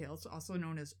cocktails, also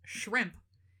known as shrimp,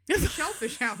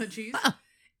 shellfish allergies,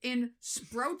 and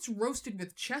sprouts roasted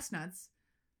with chestnuts.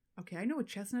 Okay, I know what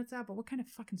chestnuts are, but what kind of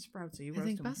fucking sprouts are you I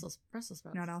roasting? think Brussels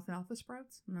sprouts. Not alfalfa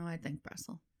sprouts? No, I think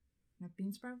Brussels. Not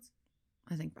bean sprouts?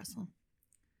 I think Brussels.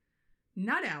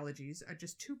 Nut allergies are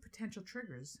just 2 potential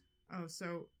triggers. Oh,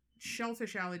 so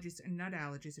shellfish allergies and nut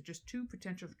allergies are just 2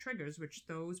 potential triggers which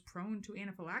those prone to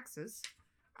anaphylaxis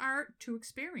are to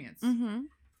experience. Mm-hmm.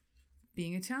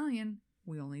 Being Italian,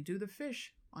 we only do the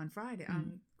fish on Friday,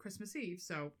 on Christmas Eve,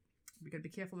 so we got to be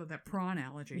careful of that prawn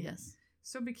allergy. Yes.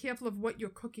 So be careful of what you're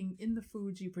cooking in the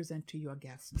foods you present to your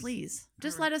guests. Please.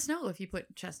 Just All right. let us know if you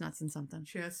put chestnuts in something.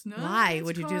 Chestnuts. Why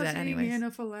would you do that causing anyways?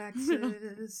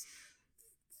 Anaphylaxis.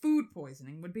 Food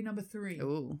poisoning would be number 3.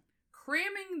 Ooh,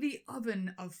 Cramming the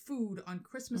oven of food on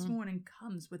Christmas morning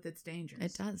comes with its dangers.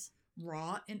 it does.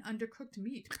 Raw and undercooked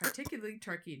meat, particularly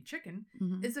turkey and chicken,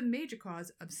 Mhm. is a major cause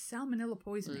of salmonella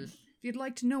poisoning. If you'd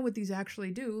like to know what these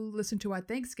actually do, listen to our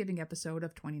Thanksgiving episode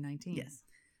of 2019. Yes.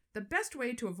 The best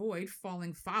way to avoid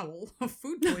falling foul of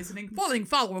food poisoning,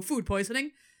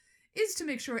 is to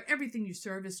make sure everything you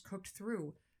serve is cooked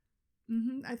through.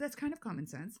 That's kind of common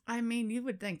sense. I mean, you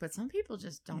would think, but some people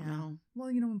just don't Yeah. know. Well,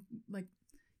 you know, like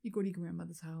you go to your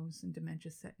grandmother's house and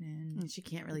dementia's setting in. And she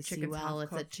can't really see chicken's well if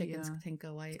the half-cooked, chicken's yeah.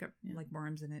 tinko white. It's got Yeah. like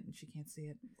worms in it and she can't see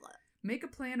it. Blah. Make a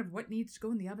plan of what needs to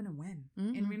go in the oven and when.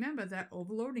 Mhm. And remember that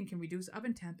overloading can reduce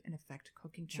oven temp and affect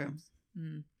cooking True. times.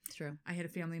 True. I had a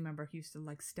family member who used to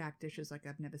like stack dishes like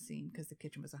I've never seen because the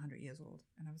kitchen was 100 years old.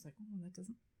 And I was like, oh, that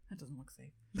doesn't look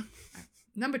safe. All right.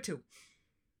 Number 2,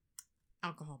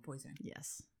 alcohol poisoning.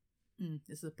 Yes.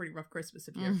 This is a pretty rough Christmas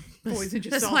if you're poisoned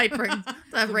This yourself. might bring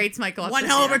the rates might go up. One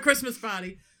this hell of year. a Christmas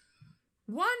party.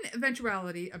 One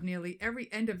eventuality of nearly every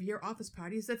end-of-year office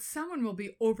party is that someone will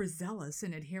be overzealous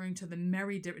in adhering to the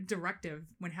merry directive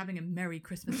when having a merry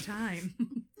Christmas time.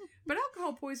 But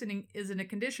alcohol poisoning isn't a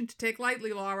condition to take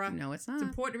lightly, Laura. No, it's It's not.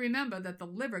 important to remember that the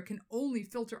liver can only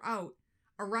filter out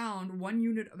around 1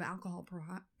 unit of alcohol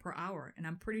per hour. And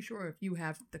I'm pretty sure if you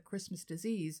have the Christmas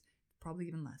disease, probably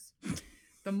even less.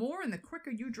 The more and the quicker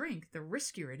you drink, the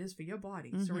riskier it is for your body.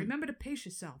 So Mhm. remember to pace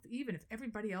yourself, even if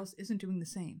everybody else isn't doing the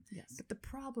same. Yes. But the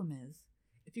problem is,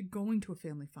 if you're going to a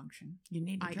family function, You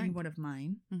need to i.e. drink. one of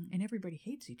mine, Mhm. and everybody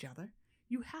hates each other,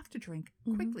 you have to drink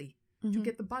Mhm. quickly to Mhm.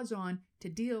 get the buzz on to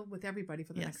deal with everybody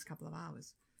for the Yes. next couple of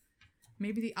hours.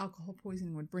 Maybe the alcohol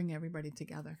poisoning would bring everybody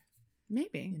together.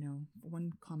 Maybe. You know,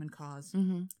 one common cause.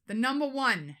 Mm-hmm. The number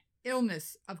 1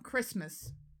 illness of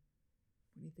Christmas.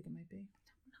 What do you think it might be?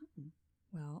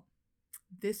 Well,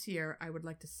 this year I would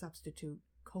like to substitute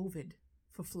COVID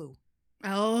for flu.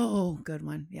 Oh, good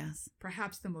one. Yes.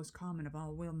 Perhaps the most common of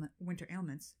all winter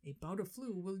ailments, a bout of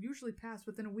flu will usually pass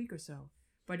within a week or so,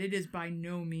 but it is by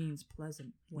no means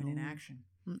pleasant when in No. action.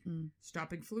 Mm-mm.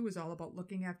 Stopping flu is all about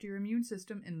looking after your immune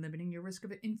system and limiting your risk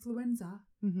of influenza.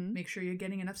 Mm-hmm. Make sure you're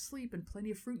getting enough sleep and plenty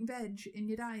of fruit and veg in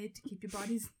your diet to keep your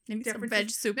body's I need some differences. veg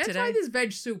soup That's today. why there's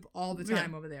veg soup all the Yeah.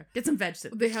 time over there. Get some veg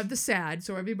soup. They have the SAD,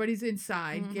 so everybody's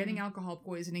inside Mhm. getting alcohol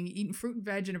poisoning, eating fruit and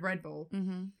veg in a Red Bull.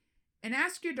 Mm-hmm. And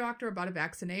ask your doctor about a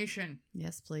vaccination.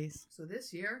 Yes, please. So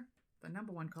this year, the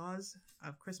number 1 cause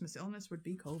of Christmas illness would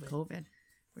be COVID, COVID.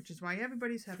 which is why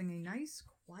everybody's having a nice,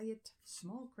 quiet,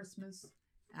 small Christmas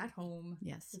at home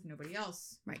Yes. with nobody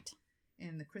else. Right.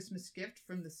 And the Christmas gift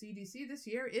from the CDC this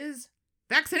year is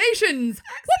vaccinations.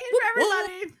 Vaccine for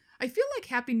everybody. I feel like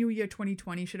Happy New Year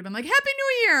 2020 should have been like Happy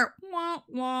New Year. Wah,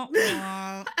 wah,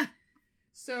 wah.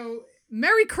 So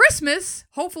Merry Christmas.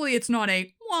 Hopefully it's not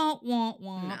a wah, wah,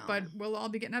 wah, No. but we'll all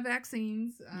be getting our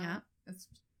vaccines. Yeah.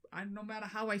 No matter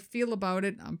how I feel about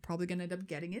it, I'm probably going to end up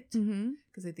getting it Mm-hmm.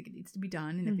 because I think it needs to be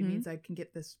done. And if it Mhm. means I can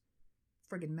get this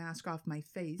friggin' mask off my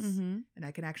face Mm-hmm. and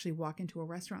I can actually walk into a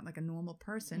restaurant like a normal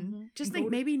person. Just and think go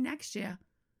to- maybe next year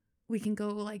we can go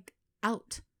like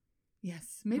out.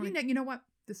 Yes. Maybe, Like- you know what?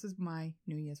 This is my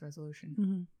New Year's resolution.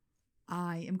 Mm-hmm.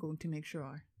 I am going to make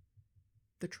sure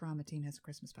the trauma team has a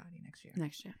Christmas party next year.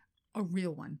 Next year. A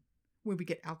real one where we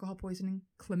get alcohol poisoning,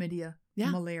 chlamydia,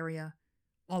 Yeah. malaria,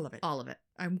 all of it. All of it.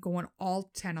 I'm going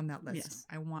all 10 on that list. Yes.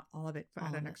 I want all of it for All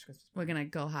our of next Christmas We're party. going to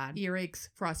go hard. Earaches,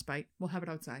 frostbite. We'll have it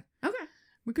outside. Okay.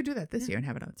 We could do that this Yeah. year and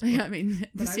have it outside. Yeah, I mean,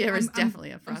 But this year is I'm-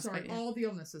 definitely a I'm frostbite. sorry, year. all the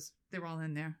illnesses, they're all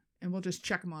in there. And we'll just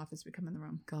check them off as we come in the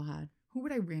room. Go hard. Who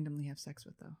would I randomly have sex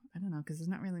with, though? I don't know, because there's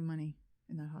not really money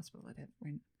in that hospital.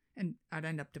 And I'd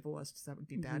end up divorced, so that would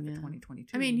be bad Yeah. for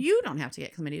 2022. I mean, you don't have to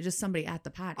get chlamydia, just somebody at the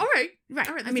party. All right. Right.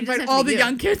 All right. I mean, it invite doesn't have all to be the you.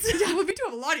 young kids. We do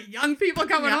have a lot of young people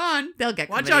coming Yeah. on. They'll get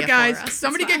Watch chlamydia out, guys. for us.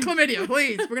 Somebody It's get fine. chlamydia,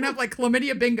 please. We're going to have like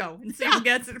chlamydia bingo and see who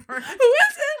gets it first. Who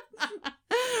is it?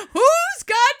 Who's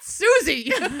got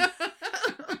Susie?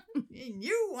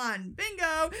 You won.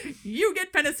 Bingo. You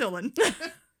get penicillin.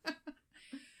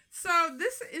 So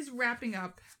this is wrapping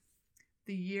up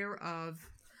the year of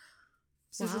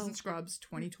Scissors Wow. and Scrubs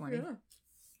 2020,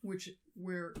 which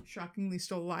we're shockingly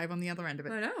still alive on the other end of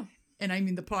it. I know. And I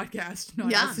mean the podcast,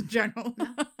 not Yeah. us in general.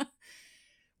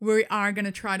 We are going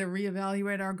to try to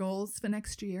reevaluate our goals for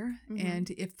next year. Mhm. And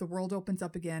if the world opens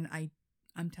up again,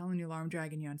 I'm telling you, Laura, I'm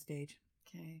dragging you on stage.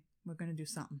 Okay. We're going to do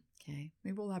something. Okay.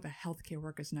 Maybe we'll have a healthcare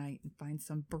workers night and find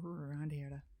some brewer around here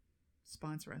to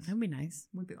sponsor us. That'd be nice.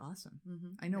 Would be awesome.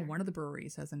 Mm-hmm. I know one of the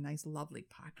breweries has a nice, lovely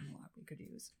parking lot we could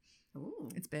use. Ooh,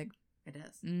 It's big. it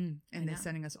is. And they're know.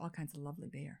 sending us all kinds of lovely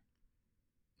beer.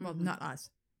 Well, Mhm. not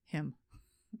us. Him.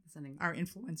 Sending Our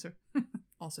influencer.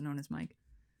 Also known as Mike.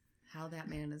 how that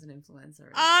man is an influencer.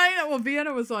 I know. Well,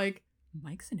 Vienna was like,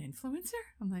 Mike's an influencer?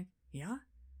 I'm like, yeah.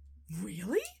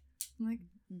 Really? I'm like,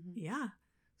 Mhm. yeah.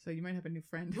 So you might have a new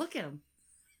friend. Look at him.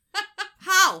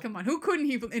 How? Come on. Who couldn't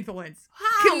he influence?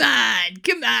 How? Come on.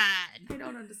 Come on. I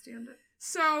don't understand it.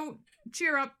 So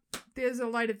cheer up. There's a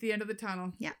light at the end of the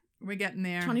tunnel. Yeah. We're getting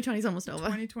there. 2020 is almost over.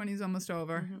 2020 is almost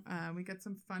over. Mhm. We got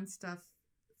some fun stuff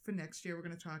for next year. We're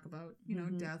going to talk about,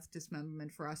 Mhm. death,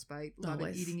 dismemberment, frostbite, love it,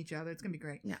 Always. eating each other. It's going to be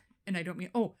great. Yeah. And I don't mean,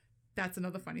 that's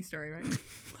another funny story, right?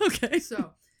 Okay.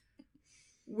 So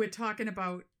we're talking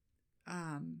about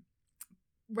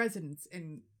residents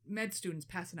and med students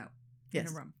passing out in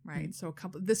Yes. a room, right? So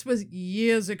this was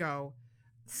years ago.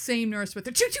 Same nurse with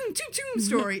the choo-choo, choo-choo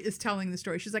story is telling the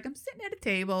story. She's like, I'm sitting at a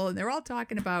table and they're all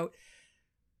talking about,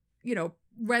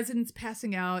 residents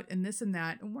passing out and this and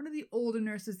that. And one of the older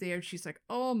nurses there, she's like,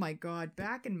 oh my God,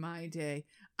 back in my day,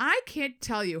 I can't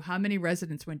tell you how many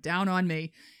residents went down on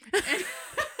me. And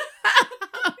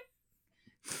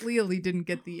clearly didn't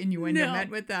get the innuendo No. meant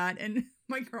with that. And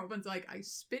my girlfriend's like, I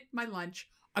spit my lunch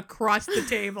across the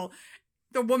table.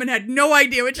 The woman had no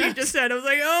idea what she just said. I was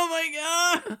like, oh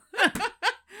my God.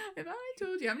 If I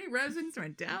told you how many residents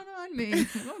went down on me,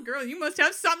 oh girl, you must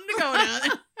have something to go down.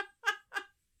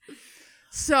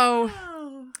 So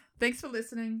Oh. thanks for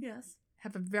listening. Yes.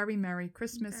 Have a very Merry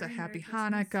Christmas, Very a Happy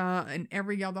Merry Christmas. Hanukkah, and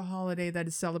every other holiday that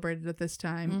is celebrated at this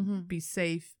time. Mhm. Be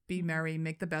safe, be Mhm. merry,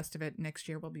 make the best of it. Next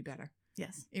year will be better.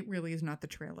 Yes. It really is not the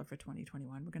trailer for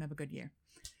 2021. We're going to have a good year.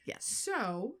 Yes.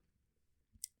 So,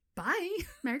 bye.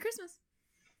 Merry Christmas.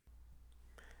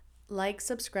 Like,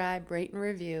 subscribe, rate, and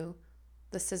review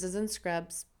the Scissors and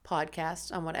Scrubs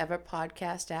podcast on whatever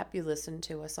podcast app you listen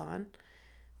to us on.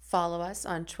 Follow us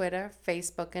on Twitter,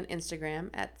 Facebook, and Instagram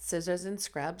at Scissors and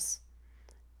Scrubs.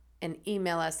 And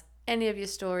email us any of your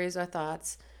stories or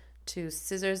thoughts to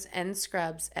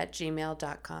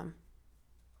scissorsandscrubs@gmail.com.